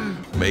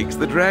 Makes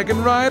the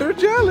Dragon Rider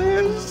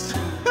jealous.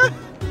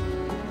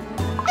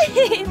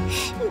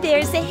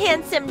 There's a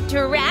handsome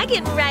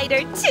Dragon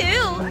Rider,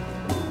 too.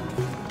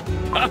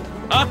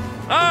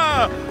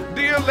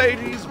 Dear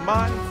ladies,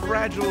 my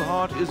fragile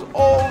heart is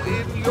all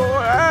in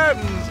your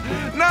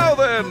hands. Now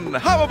then,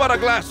 how about a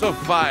glass of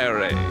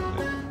Fire-Aid?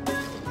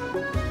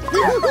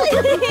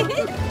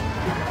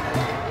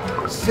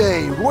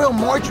 Say, Royal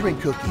Margarine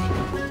Cookie,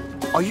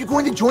 are you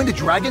going to join the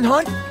dragon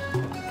hunt?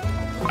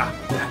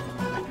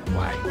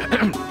 Why,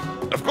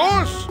 of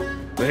course!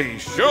 They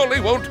surely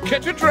won't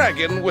catch a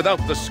dragon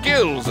without the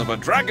skills of a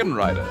dragon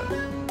rider.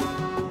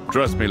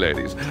 Trust me,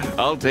 ladies,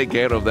 I'll take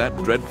care of that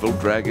dreadful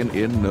dragon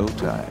in no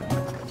time.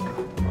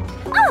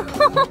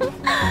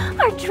 Oh,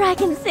 our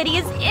Dragon City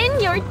is in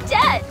your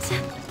debt.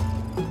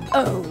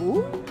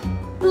 Oh?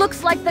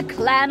 Looks like the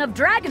clan of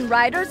Dragon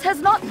Riders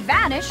has not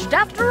vanished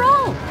after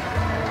all.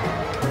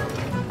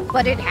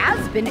 But it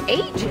has been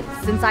ages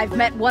since I've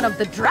met one of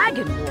the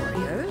Dragon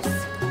Warriors.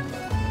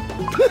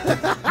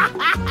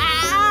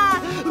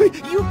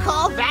 You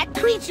call that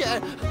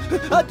creature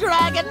a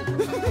dragon?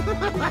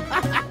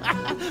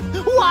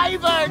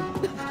 Wyvern!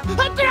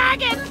 A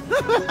dragon!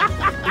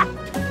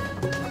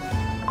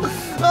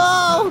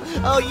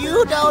 Oh,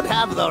 you don't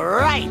have the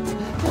right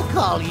to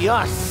call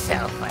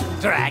yourself a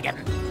dragon.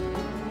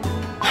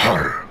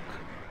 Oh!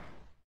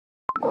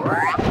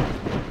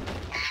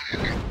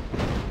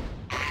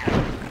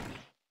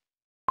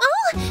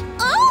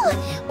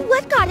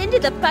 What got into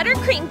the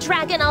Buttercream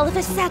dragon all of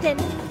a sudden?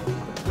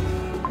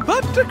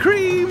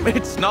 Buttercream,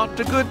 it's not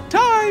a good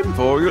time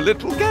for your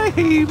little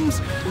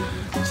games.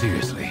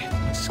 Seriously,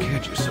 what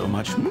scared you so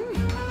much?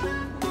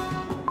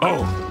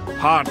 Oh,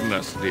 pardon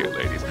us, dear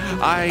ladies.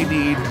 I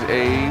need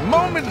a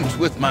moment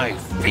with my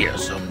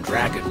fearsome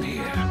dragon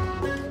here.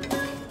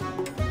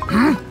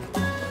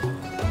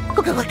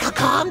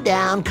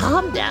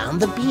 Calm down.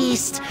 The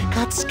beast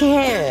got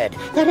scared.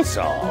 That is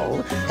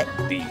all.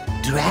 The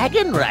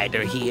Dragon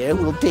Rider here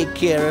will take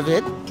care of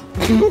it.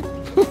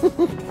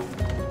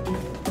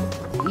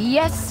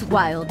 Yes,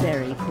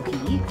 Wildberry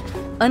Cookie.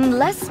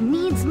 Unless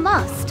needs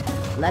must,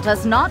 let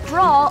us not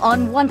draw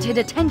unwanted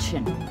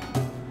attention.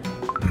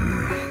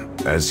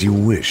 As you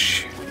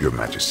wish, Your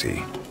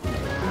Majesty.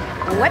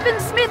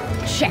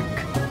 Weaponsmith, check.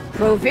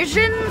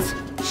 Provisions,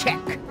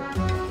 check.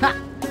 Ha!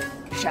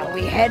 Shall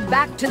we head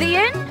back to the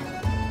inn?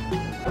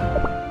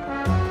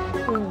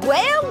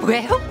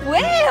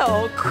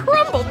 Well,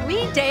 crumbled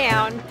me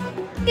down.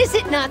 Is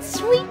it not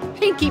sweet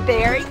Pinky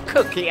Berry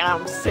Cookie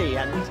I'm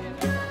seeing?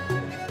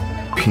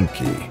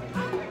 Pinky.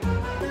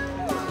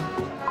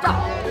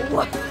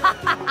 Oh,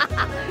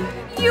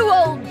 you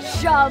old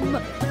chum.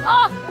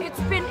 Oh, it's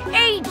been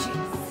ages.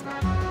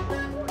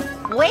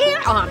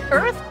 Where on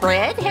earth,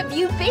 Fred, have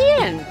you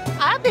been?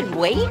 I've been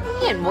waiting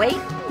and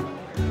waiting.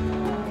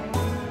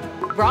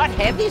 Brought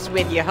heavies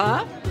with you,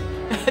 huh?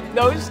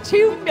 Those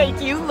two make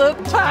you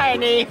look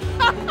tiny.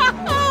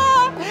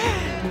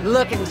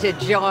 Looking to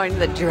join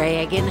the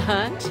dragon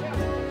hunt?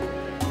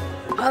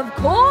 Of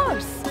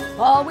course.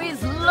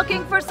 Always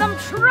looking for some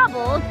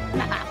trouble.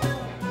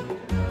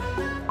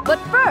 But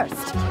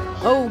first,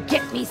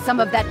 get me some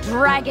of that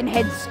dragon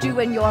head stew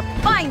and your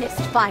finest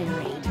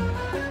Fire-Aid.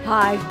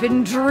 I've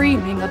been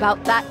dreaming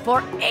about that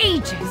for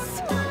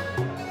ages.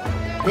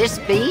 This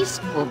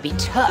beast will be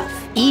tough,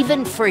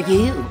 even for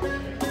you.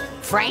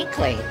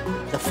 Frankly,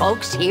 the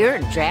folks here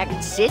in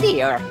Dragon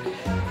City are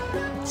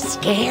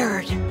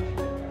scared.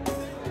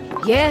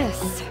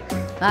 Yes,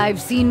 I've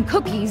seen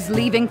cookies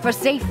leaving for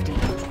safety.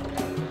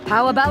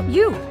 How about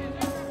you?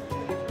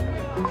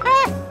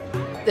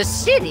 The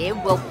city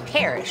will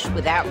perish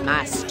without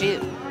my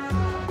stew,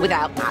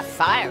 without my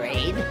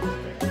Fire-Aid.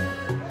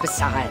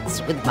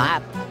 Besides, with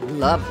my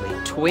lovely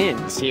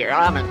twins here,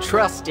 I'm in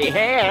trusty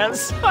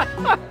hands.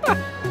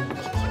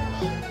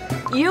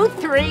 You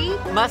three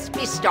must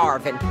be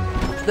starving.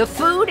 The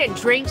food and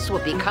drinks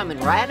will be coming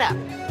right up.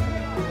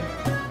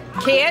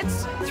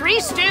 Kids, 3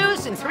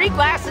 stews and 3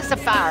 glasses of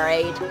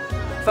Fire-Aid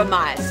for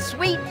my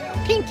sweet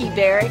Pinky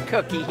Berry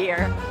Cookie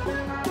here.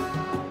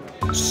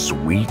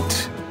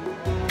 Sweet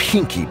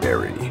Pinky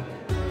Berry.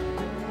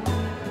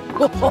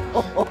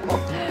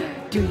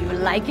 Do you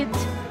like it?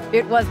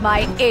 It was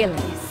my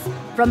alias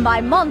from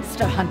my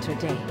Monster Hunter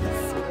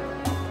days.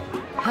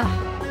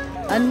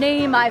 A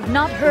name I've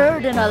not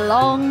heard in a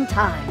long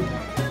time.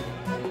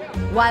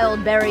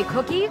 Wildberry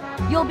Cookie,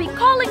 you'll be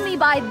calling me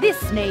by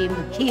this name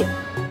here.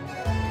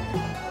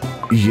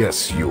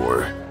 Yes,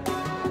 your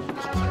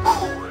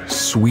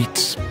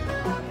sweet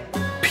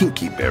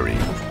Pinky Berry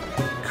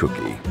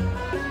Cookie.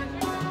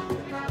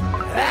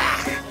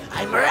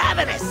 I'm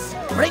ravenous.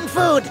 Bring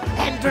food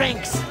and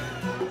drinks.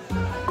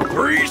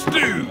 3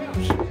 stews.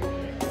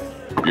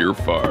 You're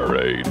far,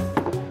 Raid.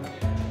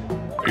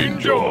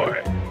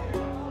 Enjoy.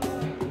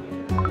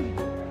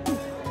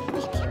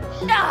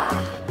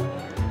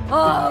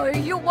 Oh,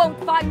 you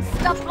won't find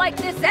stuff like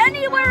this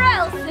anywhere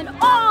else in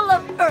all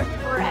of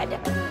Earthbread.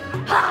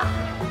 Ha!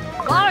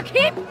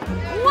 Barkeep,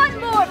 one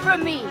more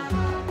from me.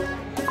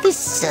 This,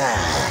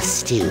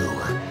 stew.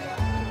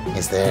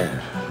 Is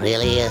there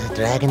really a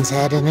dragon's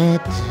head in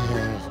it?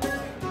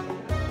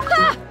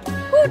 Ha!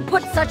 Who'd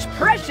put such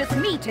precious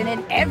meat in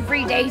an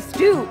everyday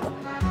stew?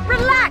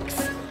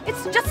 Relax,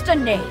 it's just a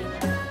name.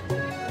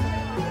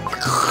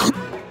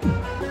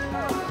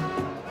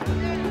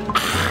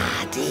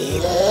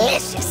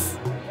 Delicious!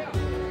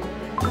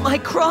 My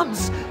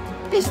crumbs!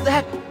 Is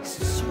that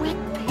sweet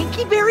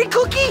pinky berry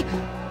cookie?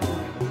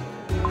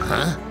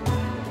 Huh?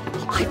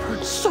 I've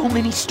heard so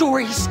many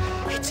stories.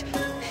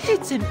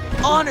 It's an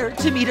honor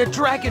to meet a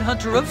dragon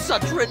hunter of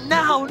such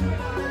renown.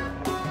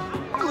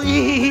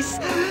 Please,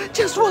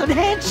 just one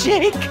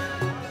handshake.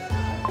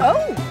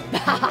 Oh,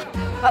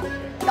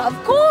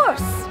 of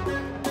course.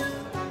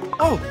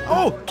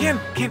 Oh, can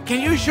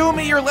you show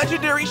me your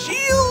legendary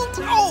shield?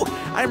 Oh,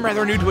 I'm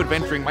rather new to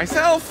adventuring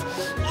myself.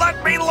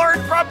 Let me learn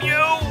from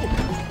you!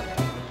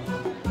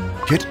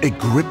 Get a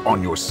grip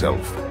on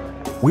yourself.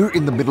 We're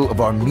in the middle of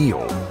our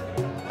meal.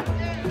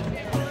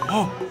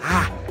 Oh,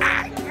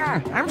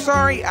 I'm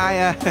sorry.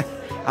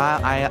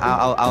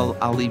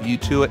 I'll leave you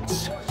to it.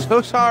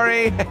 So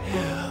sorry.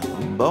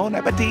 Bon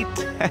appetit.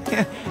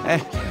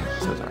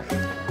 So sorry.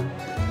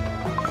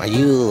 Are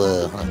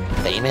you,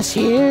 famous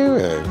here,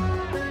 or?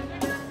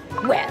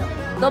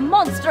 Well, the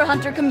Monster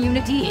Hunter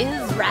community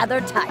is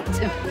rather tight.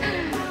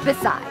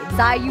 Besides,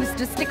 I used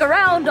to stick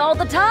around all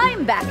the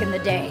time back in the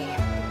day.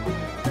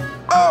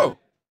 Oh,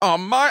 are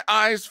my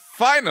eyes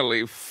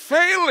finally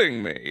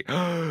failing me?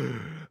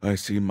 I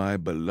see my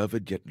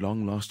beloved yet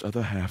long-lost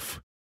other half.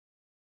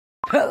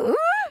 Huh?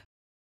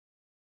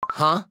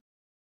 Huh?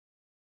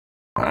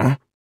 Huh?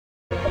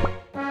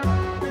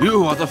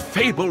 You are the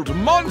fabled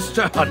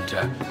Monster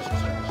Hunter!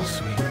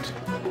 Sweet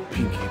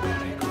Pinky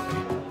Berry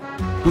Cookie,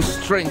 whose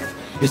strength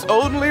is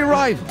only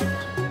rivaled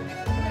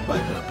by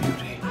her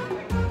beauty.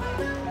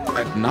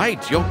 At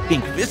night, your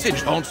pink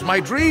visage haunts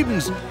my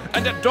dreams,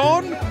 and at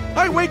dawn,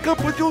 I wake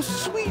up with your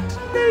sweet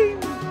name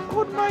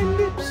on my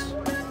lips.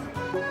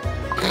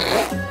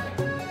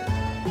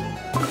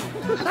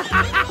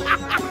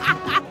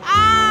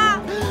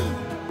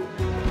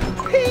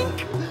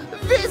 Pink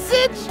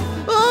visage?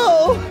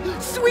 Oh,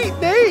 sweet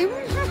name.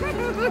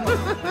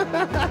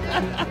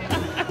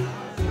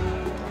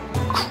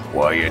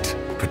 Quiet,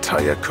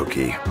 Pitaya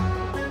Cookie.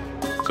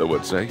 So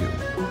what say you?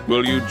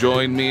 Will you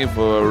join me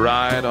for a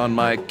ride on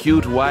my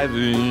cute dragon?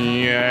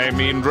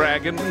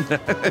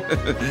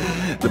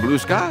 The blue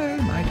sky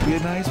might be a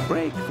nice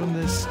break from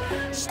this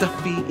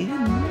stuffy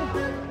inn.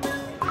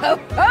 Ho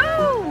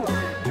ho!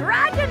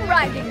 Dragon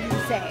riding, you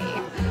say?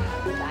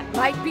 That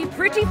might be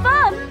pretty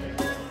fun.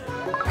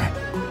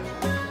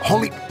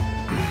 Holly...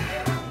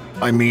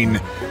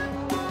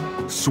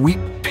 Sweet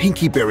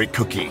Pinky Berry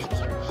Cookie.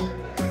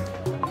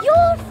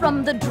 You're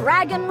from the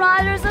Dragon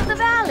Riders of the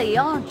Valley,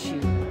 aren't you?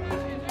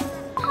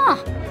 Huh.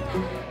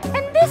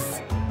 And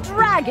this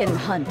dragon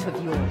hunt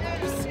of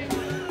yours?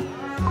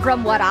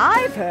 From what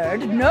I've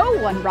heard, no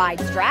one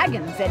rides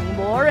dragons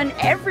anymore, and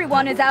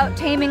everyone is out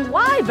taming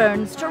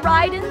wyverns to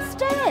ride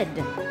instead.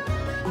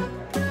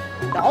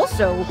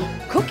 Also,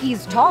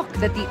 cookies talk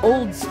that the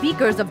old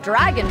speakers of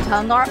Dragon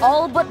Tongue are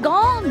all but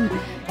gone,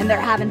 and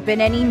there haven't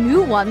been any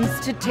new ones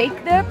to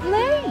take their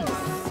place.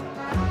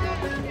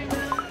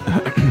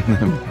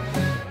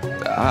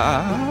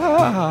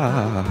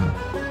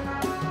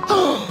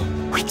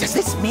 Wait, does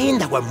this mean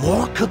there were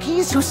more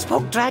cookies who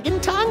spoke Dragon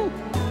Tongue?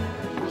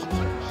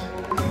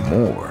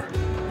 More?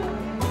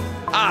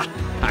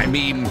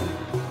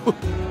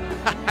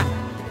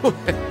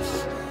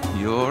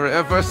 You're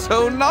ever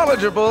so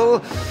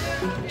knowledgeable,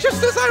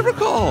 just as I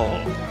recall.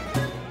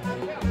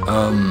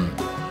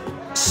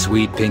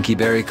 Sweet Pinky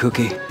Berry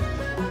Cookie?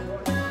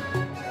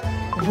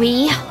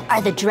 We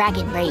are the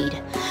Dragon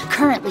Raid,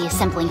 currently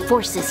assembling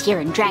forces here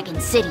in Dragon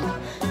City.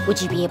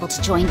 Would you be able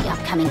to join the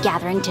upcoming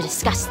gathering to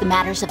discuss the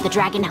matters of the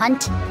Dragon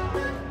Hunt?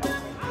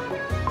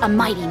 A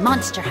mighty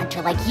monster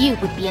hunter like you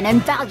would be an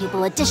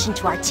invaluable addition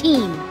to our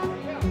team.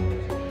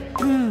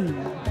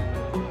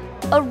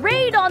 A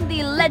raid on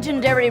the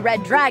legendary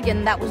red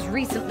dragon that was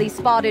recently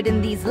spotted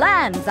in these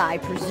lands, I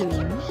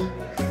presume?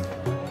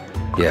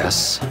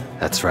 Yes,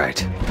 that's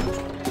right.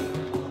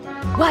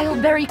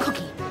 Wildberry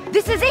Cookie,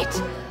 this is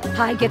it!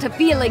 I get a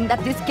feeling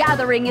that this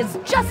gathering is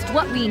just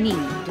what we need.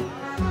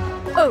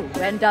 Oh,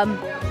 and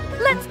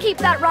let's keep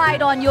that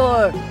ride on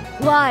your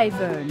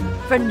wyvern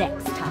for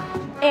next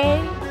time,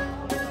 eh?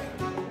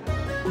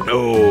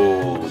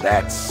 No,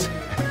 that's...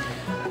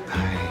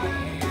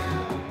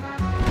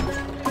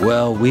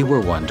 Well, we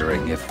were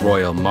wondering if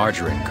Royal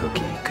Margarine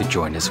Cookie could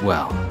join as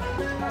well.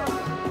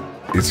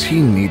 Is he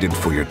needed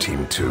for your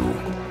team too?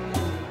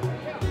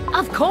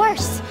 Of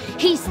course!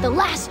 He's the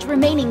last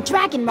remaining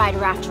Dragon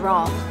Rider after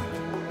all.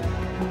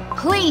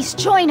 Please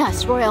join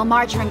us, Royal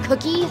Margarine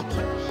Cookie.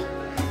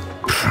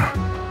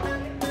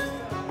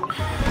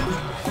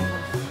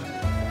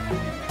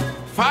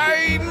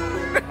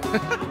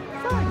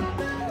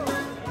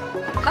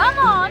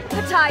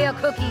 retire,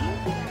 Cookie.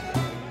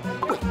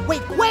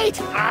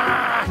 Wait!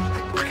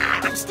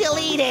 I'm still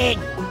eating!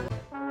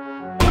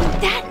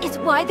 That is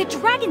why the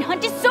dragon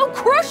hunt is so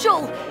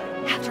crucial!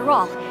 After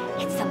all,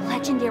 it's the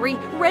legendary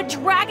red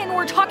dragon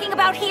we're talking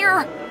about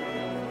here!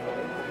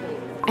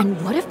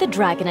 And what if the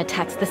dragon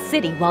attacks the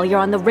city while you're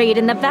on the raid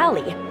in the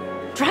valley?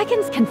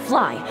 Dragons can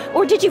fly,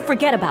 or did you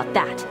forget about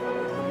that?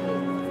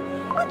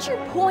 What's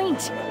your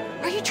point?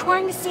 Are you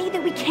trying to say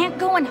that we can't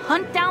go and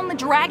hunt down the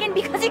dragon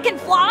because it can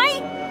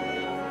fly?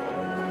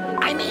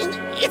 I mean,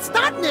 it's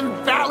not an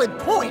invalid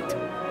point.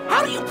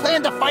 How do you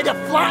plan to fight a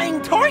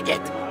flying target?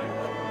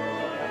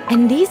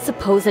 And these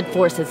supposed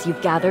forces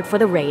you've gathered for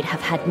the raid have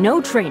had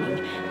no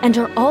training, and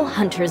are all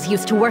hunters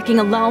used to working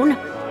alone?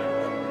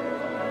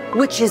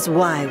 Which is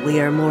why we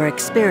are more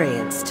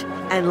experienced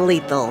and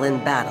lethal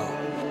in battle.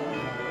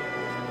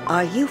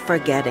 Are you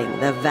forgetting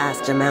the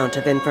vast amount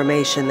of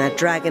information that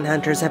dragon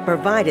hunters have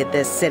provided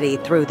this city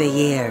through the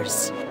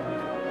years?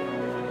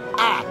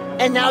 Ah,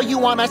 and now you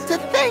want us to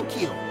thank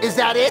you, is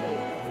that it?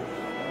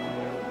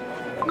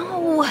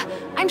 No,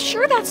 I'm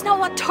sure that's not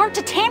what Tart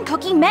to Tan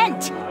Cookie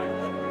meant.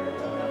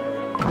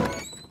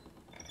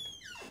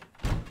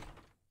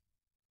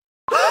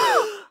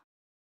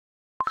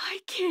 I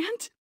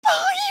can't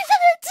believe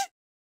it!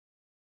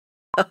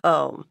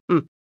 Oh,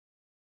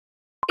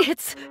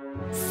 It's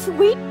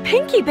sweet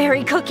Pinky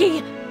Berry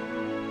Cookie!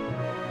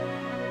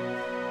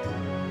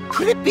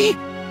 Could it be?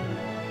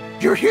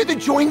 You're here to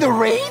join the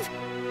raid?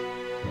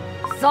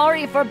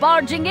 Sorry for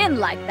barging in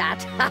like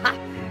that.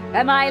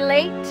 Am I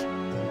late?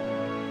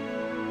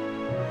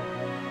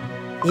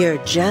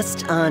 You're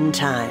just on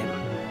time.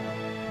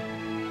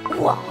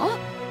 What?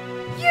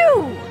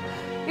 You!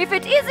 If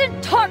it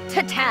isn't Tart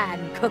to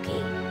Tan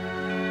Cookie!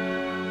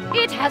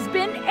 It has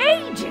been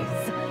ages!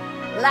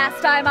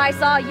 Last time I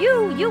saw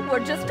you, you were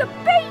just a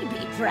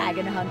baby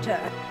dragon hunter.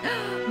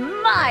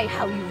 My,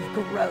 how you've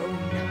grown.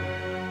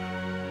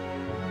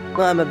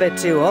 I'm a bit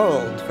too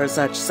old for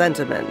such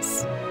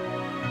sentiments.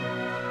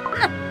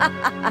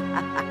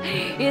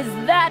 Is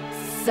that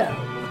so?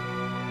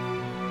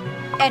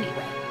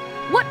 Anyway,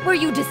 what were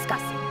you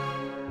discussing?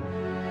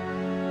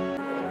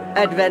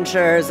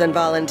 Adventurers and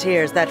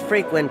volunteers that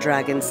frequent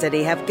Dragon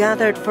City have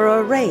gathered for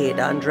a raid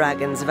on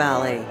Dragon's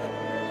Valley.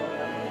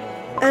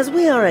 As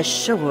we are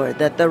assured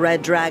that the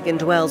Red Dragon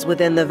dwells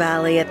within the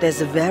valley at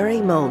this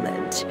very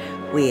moment,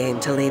 we aim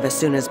to leave as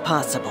soon as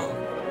possible.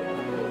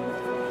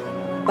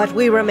 But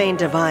we remain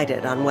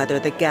divided on whether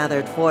the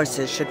gathered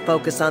forces should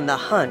focus on the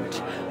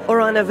hunt or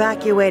on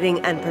evacuating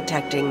and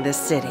protecting the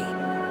city.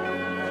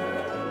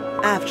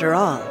 After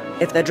all,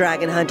 if the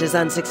dragon hunt is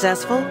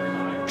unsuccessful,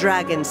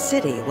 Dragon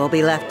City will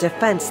be left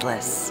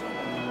defenseless.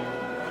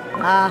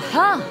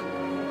 Aha!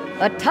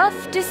 A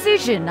tough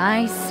decision,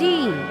 I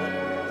see.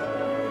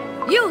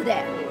 You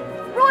there!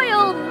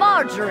 Royal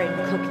Margarine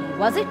Cookie,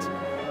 was it?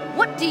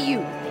 What do you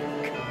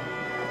think?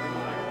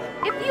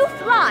 If you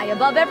fly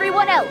above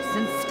everyone else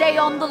and stay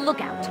on the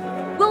lookout,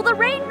 will the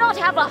raid not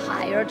have a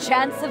higher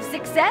chance of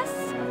success?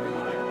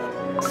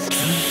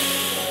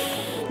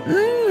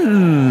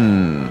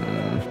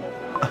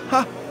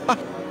 Ha ha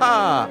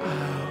ha!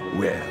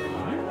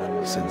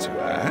 Well, since you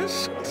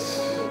asked,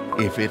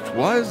 if it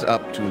was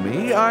up to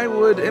me, I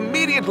would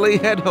immediately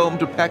head home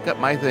to pack up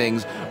my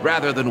things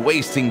rather than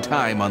wasting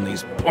time on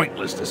these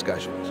pointless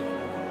discussions.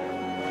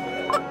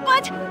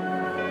 But...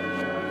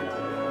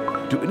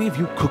 Do any of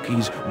you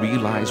cookies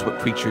realize what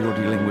creature you're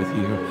dealing with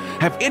here?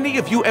 Have any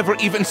of you ever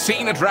even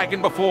seen a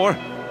dragon before?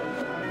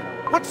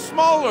 What's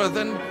smaller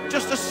than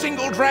just a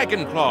single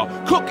dragon claw?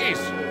 Cookies!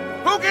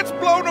 Who gets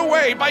blown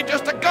away by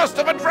just a gust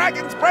of a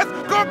dragon's breath?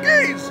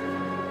 Cookies!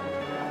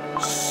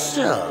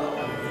 So,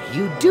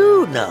 you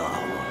do know.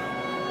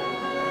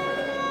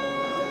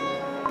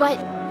 But,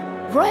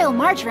 Royal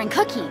Margarine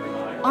Cookie,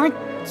 aren't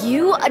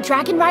you a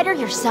dragon rider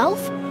yourself?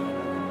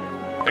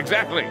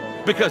 Exactly,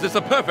 because it's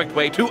the perfect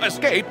way to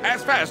escape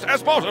as fast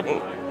as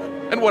possible.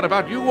 And what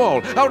about you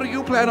all? How do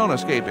you plan on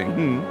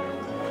escaping,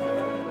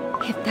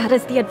 If that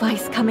is the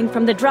advice coming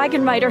from the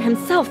Dragon Rider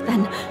himself,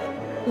 then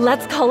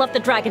let's call up the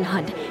Dragon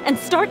Hunt and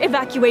start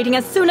evacuating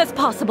as soon as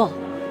possible.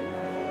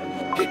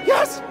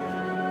 Yes!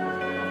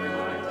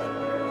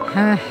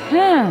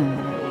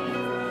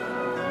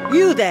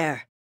 You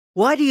there!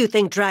 Why do you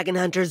think dragon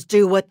hunters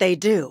do what they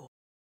do?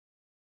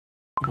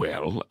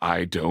 Well,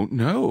 I don't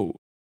know.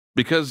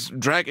 Because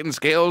dragon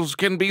scales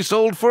can be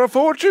sold for a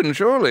fortune,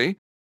 surely.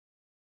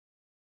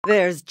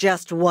 There's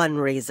just one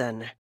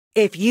reason.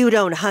 If you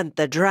don't hunt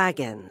the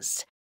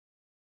dragons,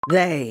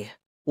 they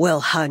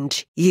will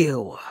hunt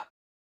you.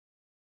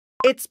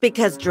 It's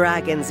because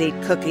dragons eat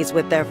cookies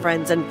with their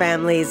friends and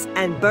families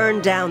and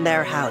burn down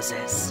their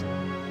houses.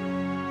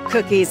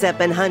 Cookies have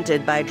been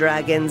hunted by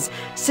dragons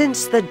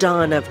since the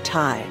dawn of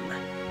time.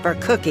 For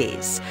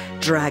cookies,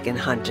 dragon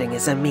hunting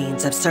is a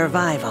means of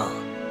survival.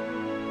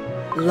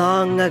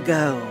 Long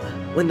ago,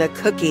 when the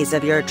cookies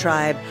of your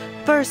tribe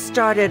first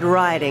started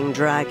riding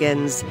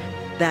dragons,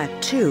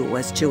 that too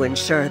was to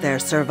ensure their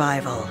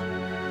survival.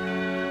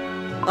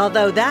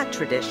 Although that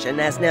tradition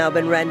has now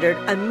been rendered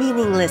a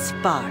meaningless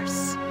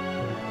farce.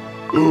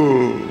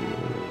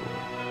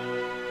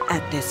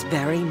 At this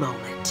very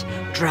moment,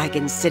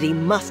 Dragon City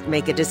must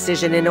make a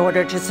decision in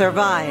order to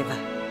survive.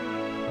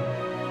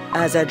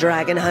 As a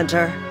dragon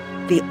hunter,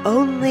 the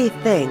only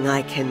thing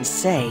I can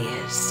say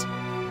is,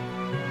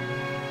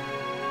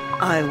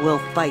 I will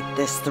fight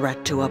this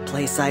threat to a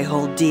place I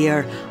hold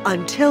dear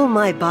until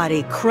my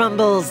body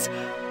crumbles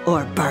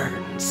or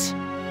burns.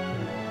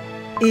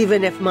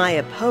 Even if my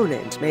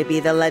opponent may be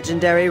the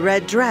legendary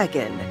Red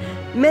Dragon,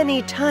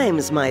 many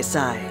times my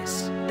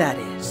size, that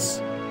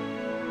is.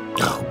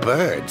 Oh,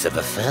 birds of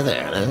a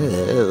feather.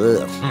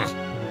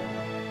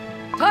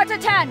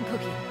 Tartatan,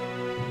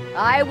 Cookie.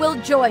 I will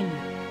join you.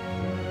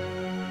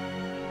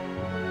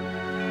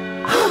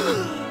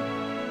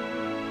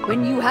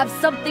 When you have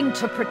something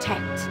to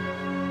protect,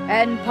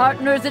 and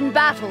partners in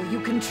battle you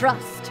can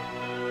trust,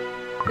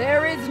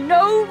 there is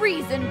no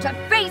reason to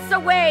face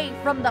away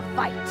from the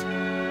fight.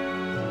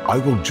 I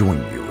will join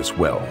you as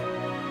well.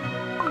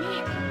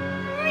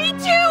 Me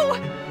too!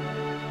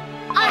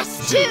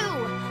 Us too!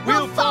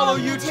 We'll follow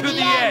you to the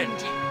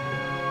end!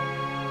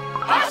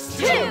 Us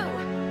too!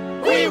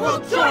 We will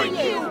join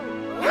you!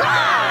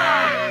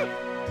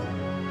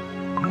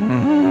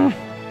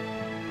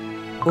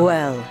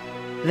 Well,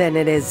 then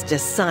it is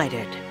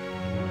decided.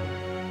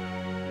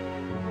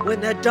 When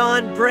the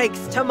dawn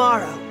breaks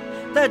tomorrow,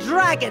 the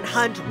dragon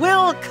hunt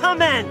will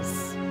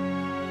commence!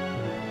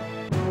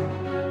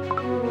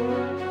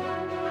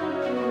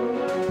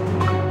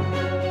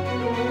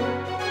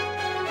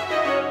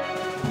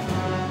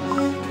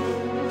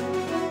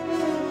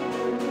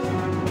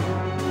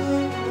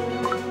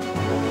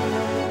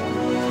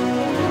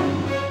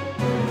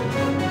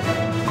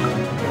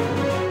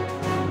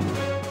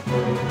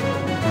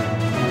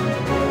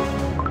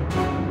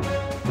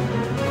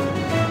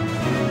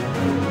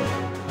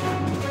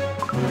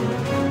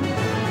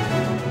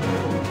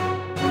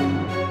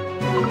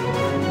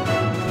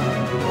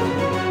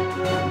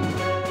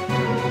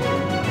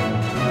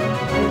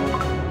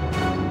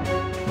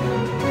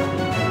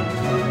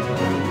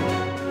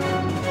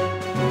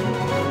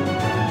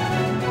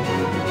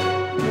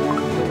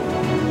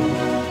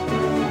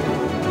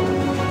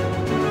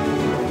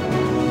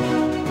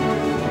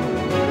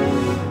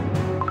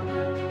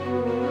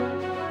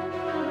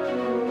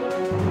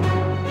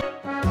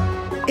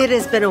 It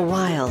has been a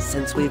while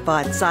since we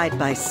fought side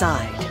by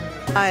side.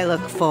 I look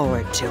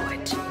forward to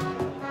it.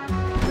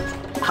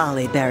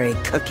 Hollyberry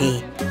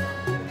Cookie.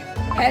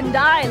 And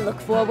I look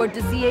forward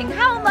to seeing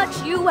how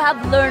much you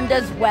have learned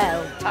as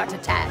well,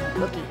 Tartatan,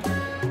 Cookie.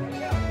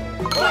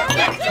 For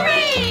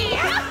victory!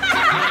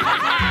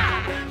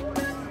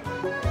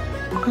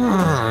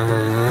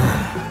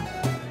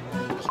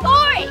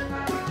 Oi!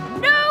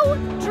 No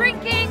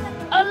drinking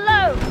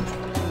alone!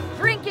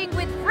 Drinking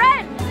with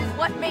friends is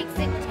what makes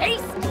it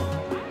tasty!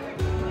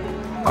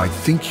 I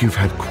think you've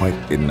had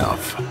quite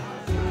enough.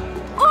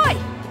 Oi!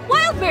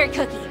 Wildberry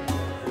Cookie!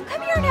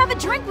 Come here and have a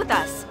drink with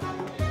us.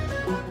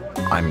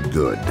 I'm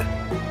good.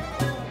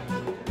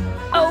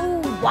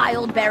 Oh,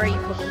 Wildberry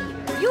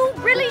Cookie, you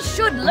really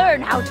should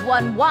learn how to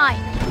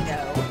unwind, you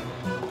know.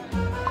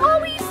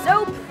 Always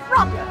so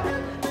proper.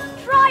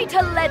 Try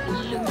to let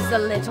loose a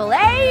little,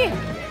 eh?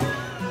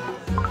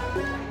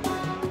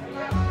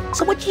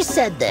 So what you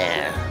said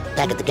there,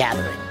 back at the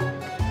gathering?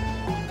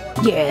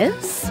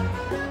 Yes?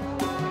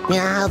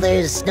 Now,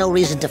 there's no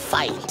reason to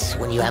fight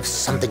when you have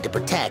something to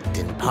protect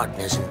and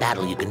partners in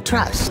battle you can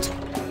trust.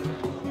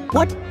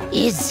 What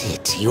is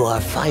it you are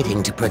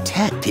fighting to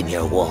protect in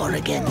your war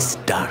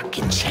against Dark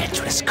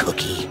Enchantress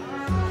Cookie?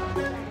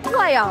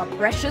 Why, our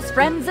precious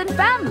friends and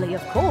family,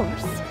 of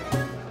course.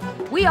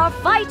 We are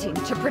fighting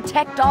to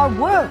protect our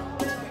world.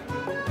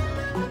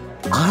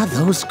 Are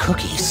those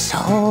cookies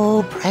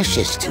so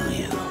precious to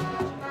you?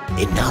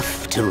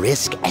 Enough to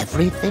risk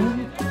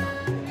everything?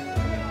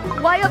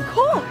 Why, of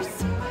course.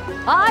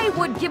 I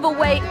would give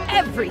away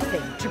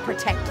everything to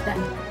protect them.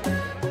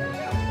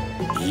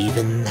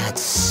 Even that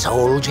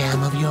soul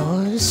gem of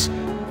yours?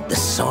 The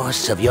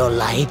source of your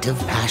light of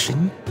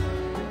passion?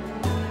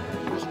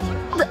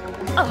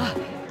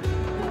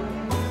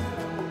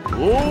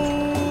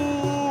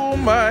 Oh,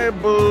 my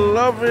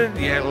beloved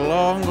yet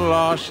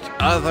long-lost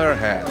other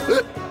half.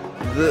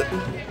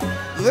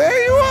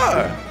 There you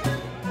are!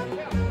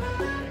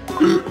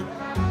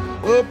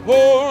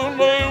 Upon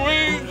my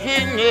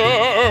waking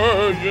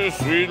hour, your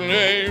sweet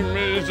name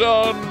is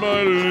on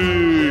my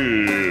lips.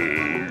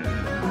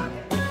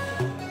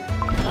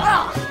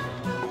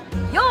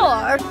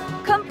 You're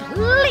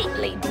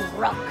completely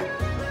drunk.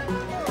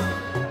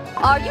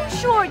 Are you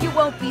sure you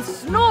won't be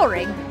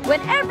snoring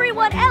when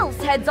everyone else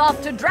heads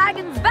off to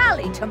Dragon's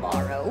Valley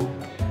tomorrow?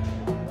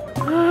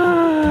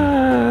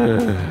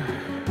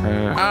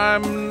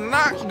 I'm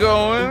not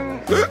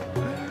going.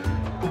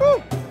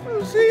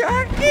 See,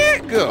 I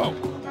can't go.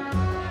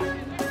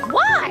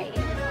 Why?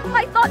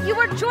 I thought you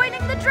were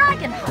joining the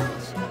dragon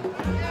hunt.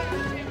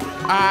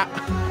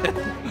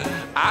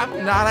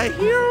 I'm not a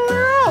hero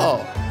at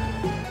all.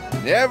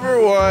 Never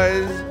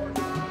was.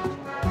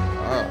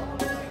 Oh.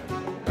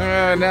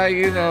 Now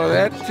you know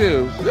that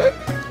too.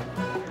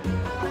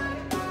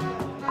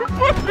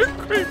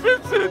 Buttercream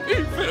isn't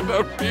even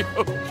a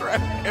real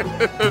dragon.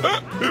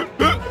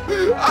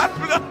 I'm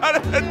not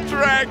a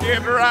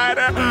dragon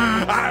rider.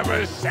 I'm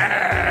a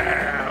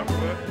sham.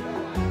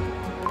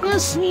 Well,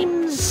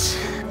 seems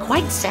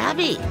quite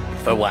savvy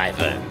for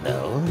Wyvern,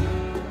 though.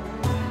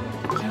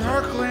 In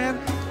our clan,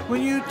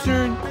 when you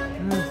turn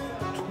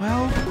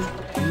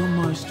 12, you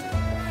must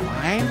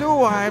find a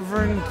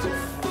wyvern to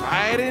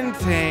fight and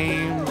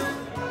tame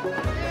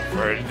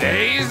for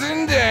days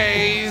and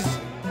days,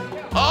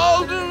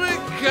 all to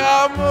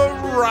become a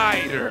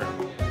rider.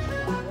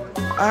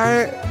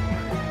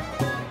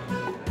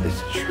 The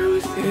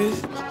truth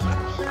is,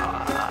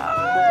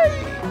 I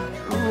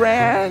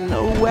ran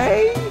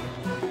away.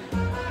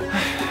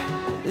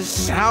 The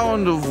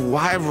sound of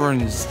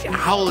wyverns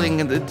howling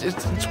in the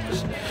distance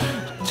was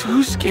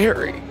too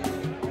scary.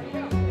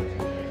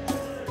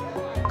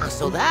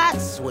 So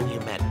that's when you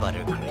met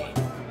Buttercream.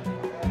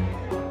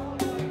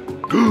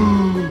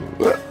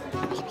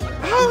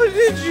 How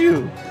did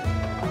you?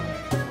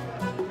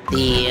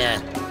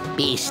 The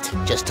beast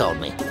just told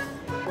me.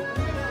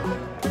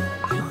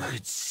 You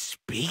could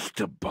speak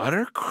to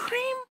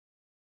Buttercream?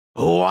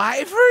 A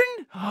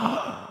wyvern?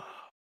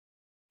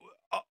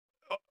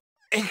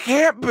 It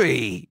can't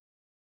be.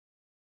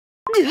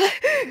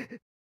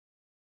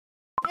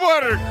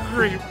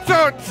 Buttercream,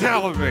 don't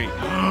tell me.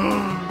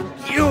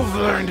 You've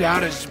learned how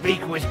to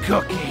speak with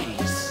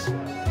cookies.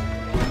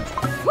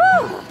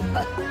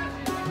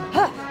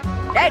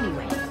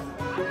 Anyway,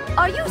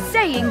 are you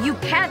saying you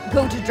can't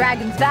go to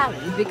Dragon's Valley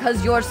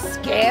because you're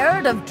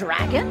scared of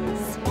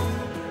dragons?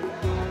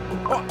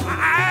 Oh,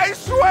 I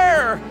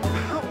swear!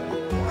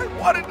 I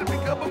wanted to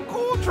become a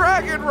cool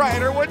dragon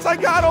rider once I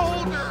got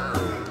older.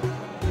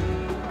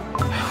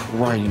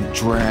 Riding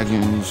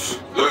dragons,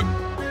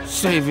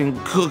 saving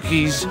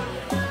cookies.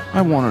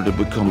 I wanted to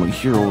become a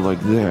hero like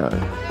that.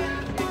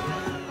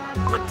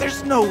 But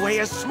there's no way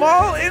a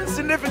small,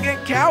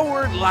 insignificant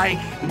coward like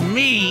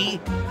me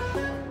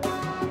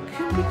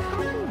can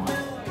become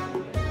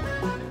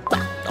one.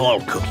 Well,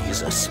 all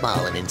cookies are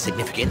small and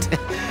insignificant,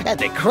 and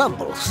they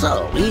crumble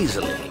so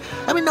easily.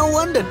 I mean, no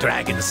wonder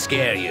dragons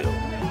scare you.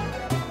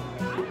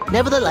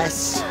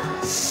 Nevertheless,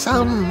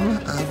 some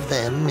of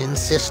them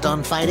insist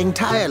on fighting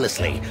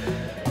tirelessly.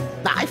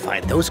 I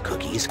find those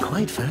cookies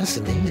quite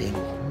fascinating.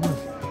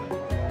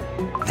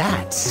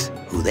 That's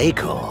who they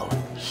call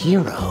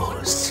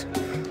heroes.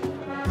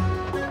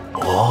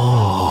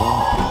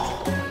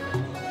 Oh.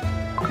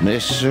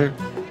 Mister,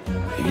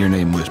 your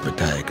name was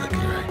Pitaya Cookie,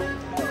 right?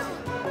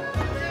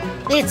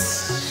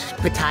 It's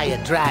Pitaya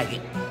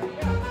Dragon.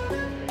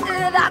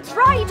 That's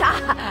right.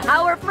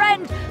 Our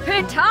friend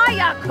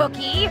Pitaya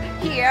Cookie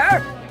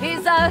here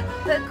is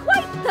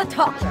quite the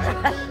talker.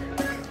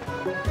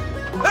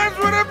 That's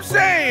what I'm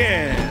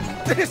saying.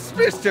 This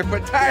Mr.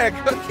 Pitaya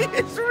Cookie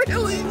is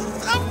really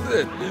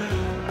something.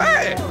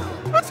 Hey,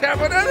 let's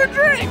have another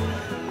drink.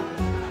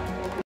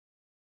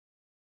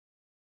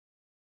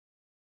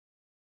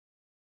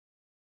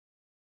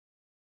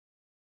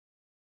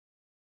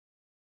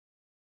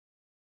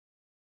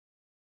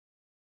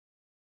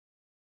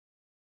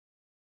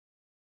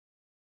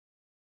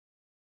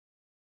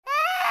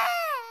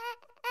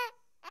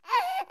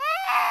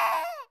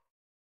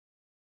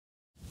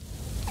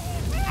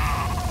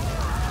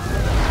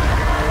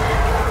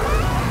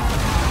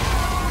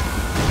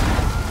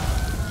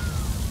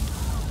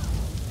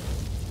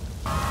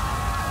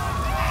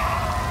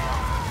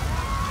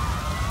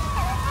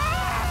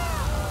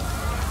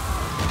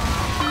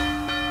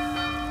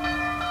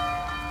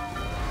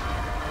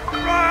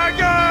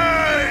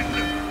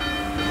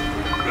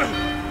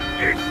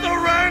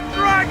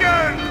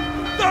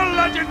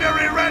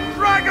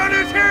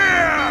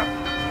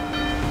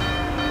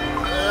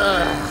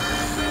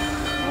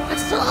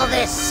 What's all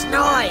this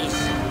noise?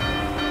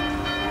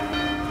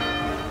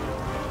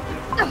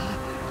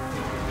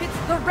 It's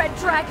the Red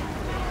Dragon,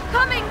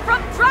 coming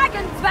from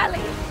Dragon's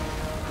Valley.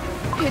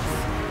 It's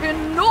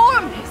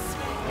enormous.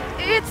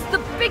 It's the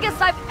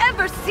biggest I've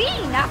ever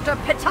seen after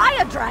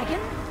Pitaya Dragon.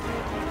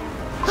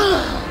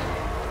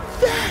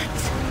 That!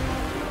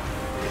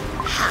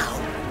 How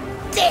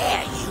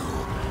dare you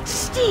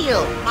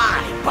steal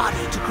my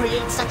body to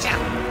create such a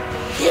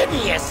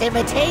hideous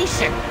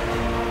imitation?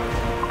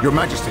 Your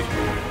Majesty.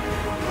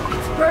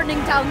 It's burning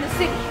down the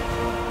city.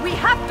 We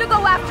have to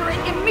go after it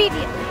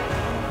immediately.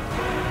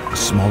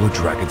 Smaller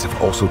dragons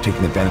have also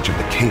taken advantage of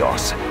the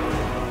chaos.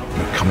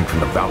 They're coming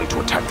from the valley to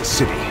attack the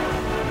city.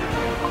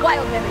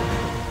 Wildberry,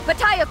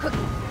 Pitaya Cookie,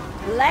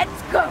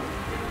 let's go.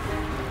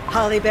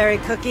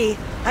 Hollyberry Cookie,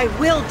 I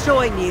will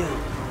join you.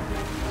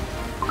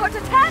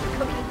 Cortatan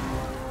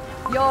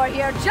Cookie, you're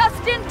here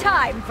just in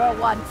time for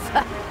once.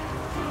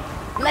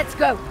 Let's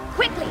go,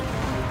 quickly.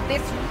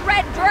 This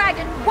red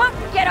dragon won't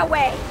get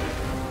away.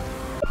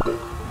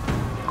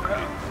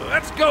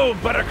 Let's go,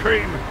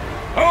 Buttercream.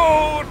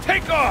 Oh,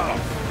 take off.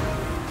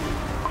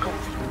 Oh,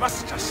 we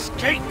must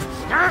escape.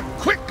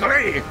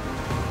 Quickly.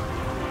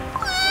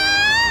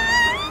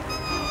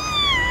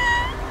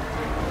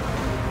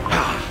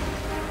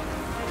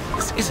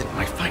 This isn't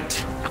my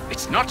fight.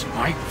 It's not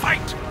my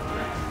fight.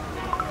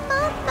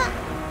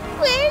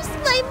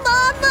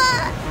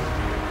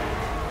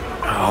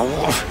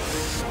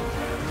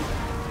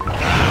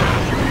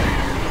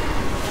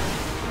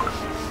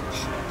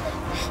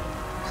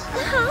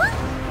 Huh?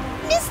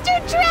 Mr.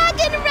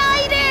 Dragon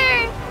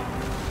Rider!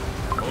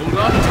 Hold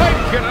on tight,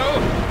 kiddo!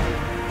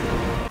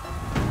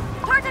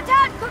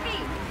 Tart-a-tan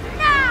cookie!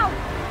 Now!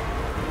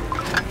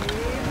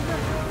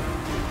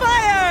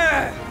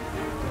 Fire!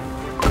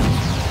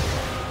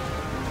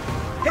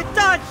 It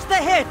dodged the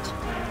hit!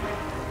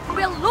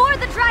 We'll lure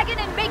the dragon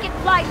and make it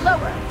fly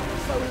lower.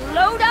 So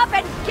load up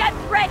and get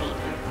ready!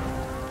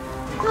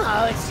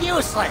 Oh, it's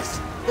useless.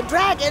 The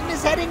dragon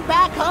is heading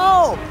back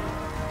home.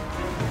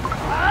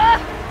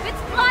 It's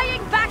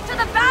flying back to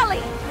the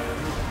valley!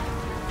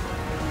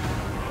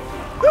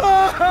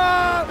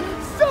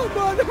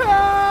 Someone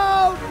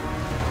help!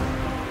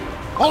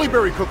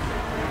 Hollyberry Cookie!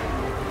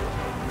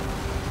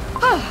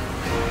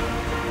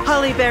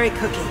 Hollyberry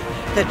Cookie,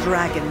 the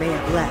dragon may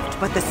have left,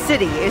 but the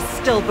city is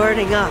still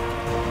burning up.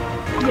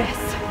 Yes.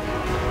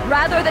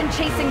 Rather than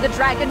chasing the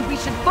dragon, we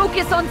should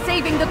focus on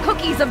saving the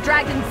cookies of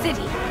Dragon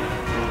City.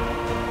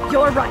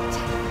 You're right.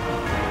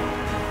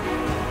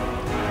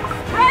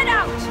 Spread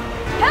out!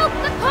 Help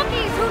the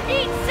cookies who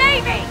need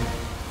saving!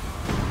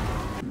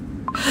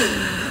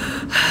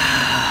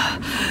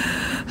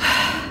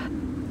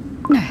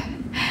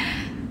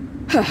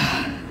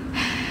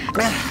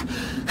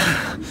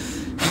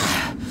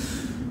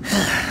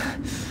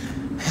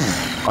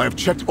 I have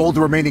checked all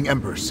the remaining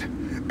embers.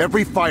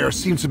 Every fire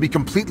seems to be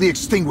completely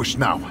extinguished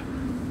now.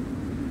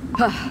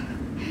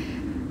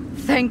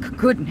 Thank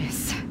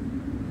goodness.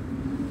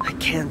 I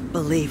can't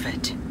believe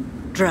it.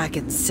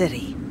 Dragon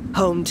City,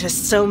 home to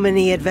so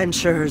many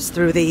adventurers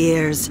through the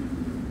years,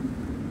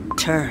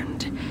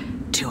 turned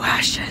to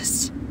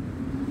ashes.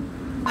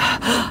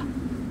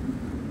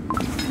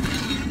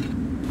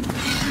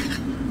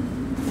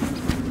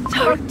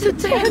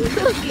 Tart-a-tan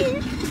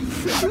cookie!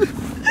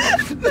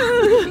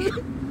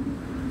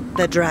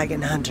 The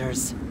dragon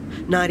hunters.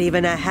 Not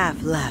even a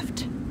half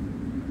left.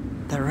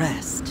 The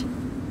rest.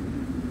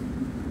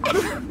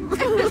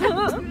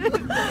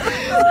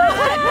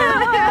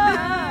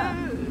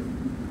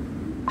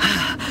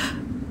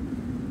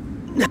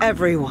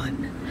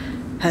 Everyone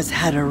has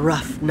had a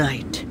rough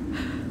night.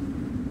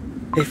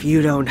 If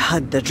you don't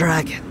hunt the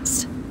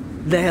dragons,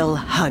 they'll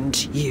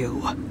hunt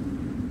you.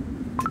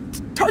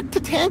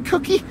 Tart-a-tan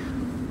cookie?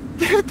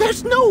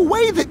 There's no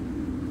way that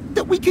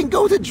we can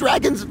go to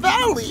Dragon's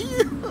Valley.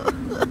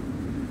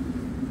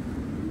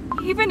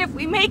 Even if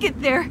we make it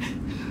there,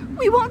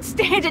 we won't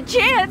stand a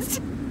chance.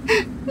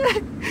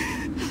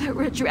 The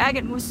red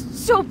dragon was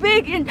so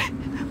big and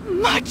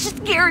much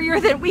scarier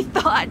than we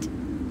thought.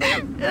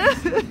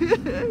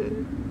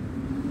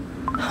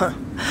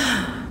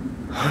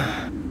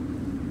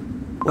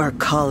 We're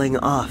calling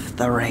off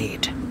the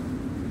raid.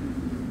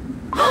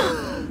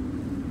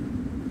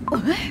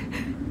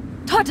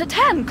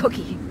 Tart-a-tan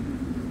cookie!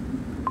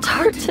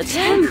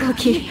 Tart-a-tan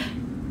cookie!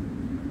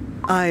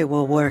 I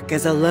will work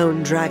as a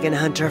lone dragon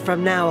hunter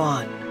from now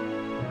on.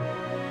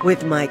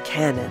 With my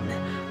cannon,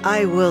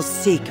 I will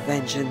seek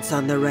vengeance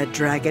on the red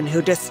dragon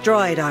who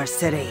destroyed our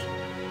city.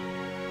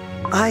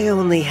 I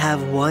only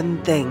have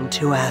one thing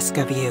to ask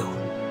of you.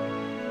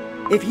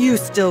 If you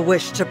still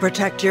wish to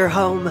protect your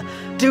home,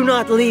 do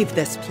not leave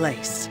this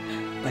place,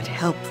 but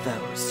help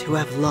those who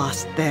have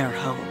lost their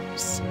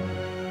homes.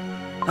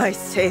 I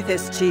say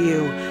this to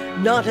you,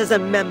 not as a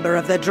member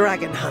of the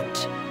Dragon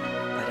Hunt,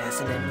 but as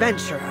an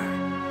adventurer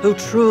who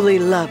truly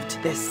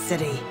loved this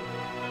city.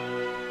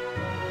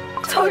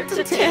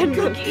 Tart-a-tan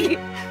cookie!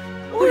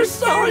 We're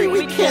sorry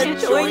we can't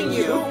join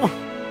you!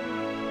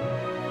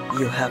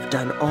 You have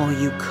done all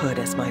you could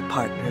as my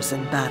partners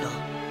in battle,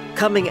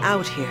 coming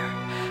out here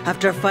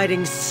after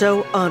fighting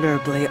so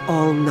honorably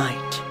all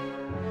night.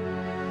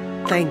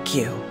 Thank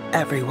you,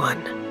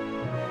 everyone.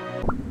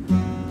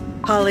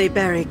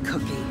 Hollyberry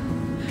Cookie,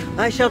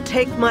 I shall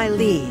take my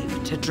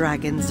leave to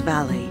Dragon's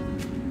Valley.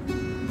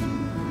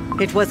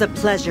 It was a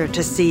pleasure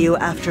to see you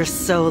after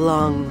so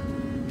long.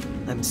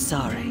 I'm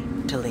sorry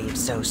to leave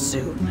so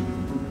soon.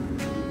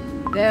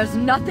 There's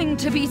nothing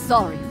to be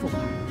sorry for.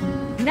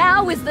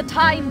 Now is the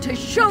time to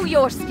show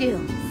your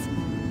skills.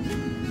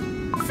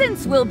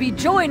 Since we'll be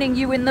joining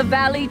you in the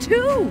valley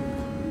too.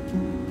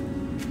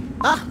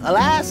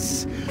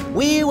 Alas,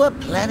 we were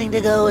planning to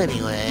go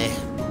anyway.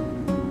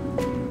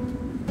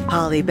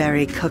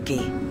 Hollyberry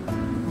Cookie.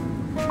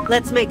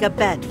 Let's make a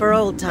bet for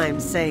old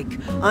time's sake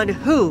on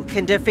who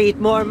can defeat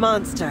more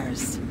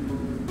monsters.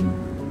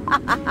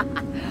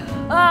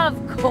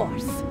 Of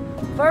course,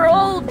 for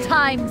old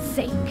time's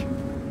sake.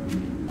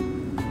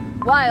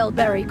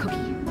 Wildberry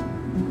Cookie,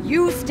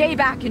 you stay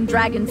back in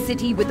Dragon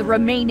City with the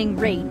remaining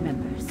raid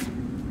members.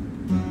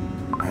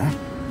 Huh?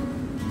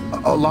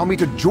 Allow me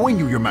to join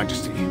you, Your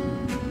Majesty.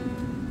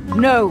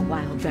 No,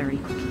 Wildberry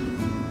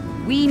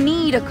Cookie. We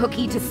need a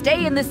cookie to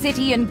stay in the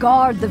city and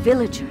guard the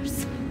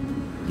villagers.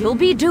 You'll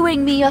be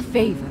doing me a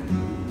favor.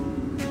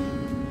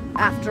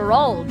 After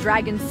all,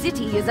 Dragon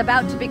City is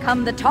about to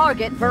become the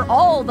target for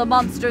all the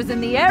monsters in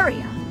the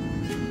area.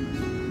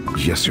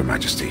 Yes, Your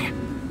Majesty.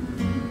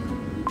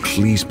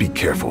 Please be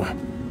careful.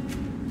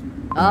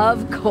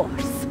 Of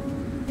course.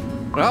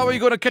 How are you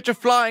going to catch a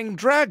flying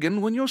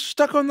dragon when you're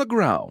stuck on the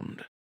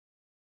ground?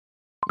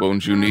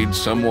 Won't you need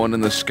someone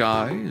in the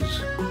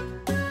skies?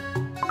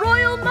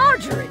 Royal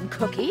Margarine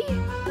Cookie?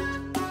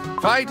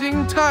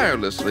 Fighting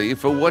tirelessly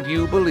for what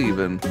you believe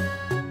in.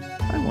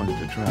 I wanted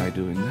to try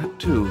doing that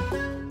too,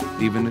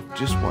 even if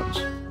just once.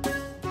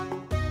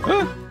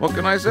 What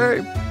can I say?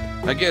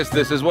 I guess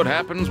this is what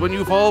happens when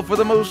you fall for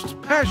the most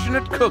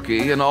passionate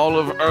cookie in all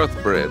of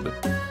Earthbread.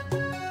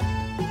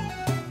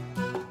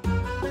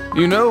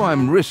 You know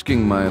I'm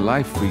risking my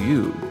life for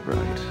you,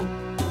 right?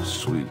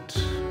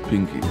 Sweet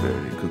Pinky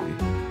Berry Cookie.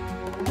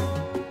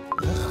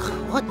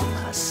 Ugh, what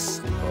a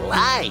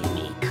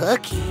slimy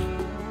cookie.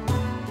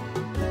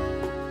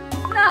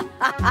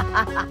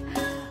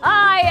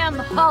 I am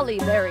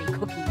Hollyberry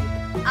Cookie.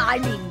 I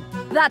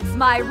mean, that's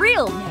my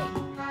real name.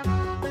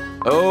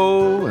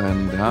 Oh,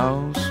 and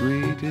how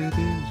sweet it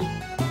is.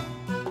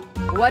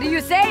 What do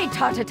you say,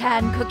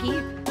 Tartatan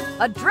Cookie?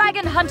 A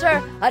dragon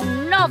hunter, a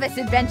novice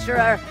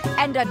adventurer,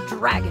 and a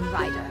dragon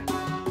rider.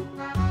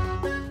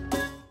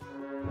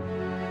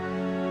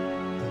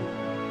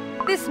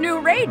 This new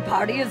raid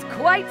party is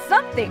quite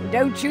something,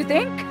 don't you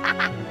think?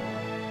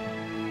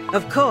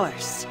 Of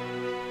course.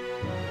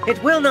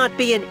 It will not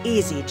be an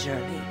easy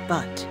journey,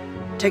 but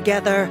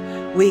together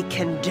we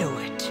can do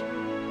it.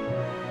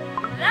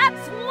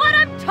 That's what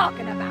I'm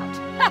talking about!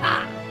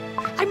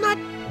 I'm not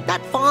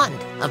fond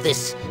of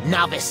this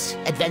novice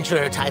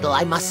adventurer title,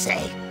 I must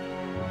say.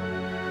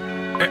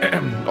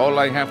 All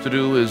I have to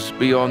do is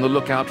be on the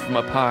lookout for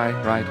my pie,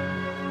 right?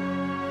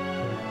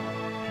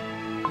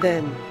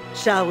 Then,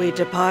 shall we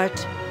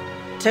depart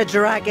to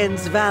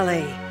Dragon's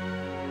Valley?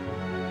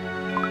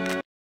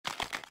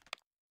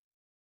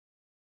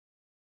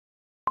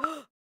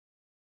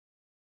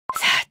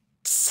 That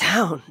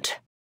sound.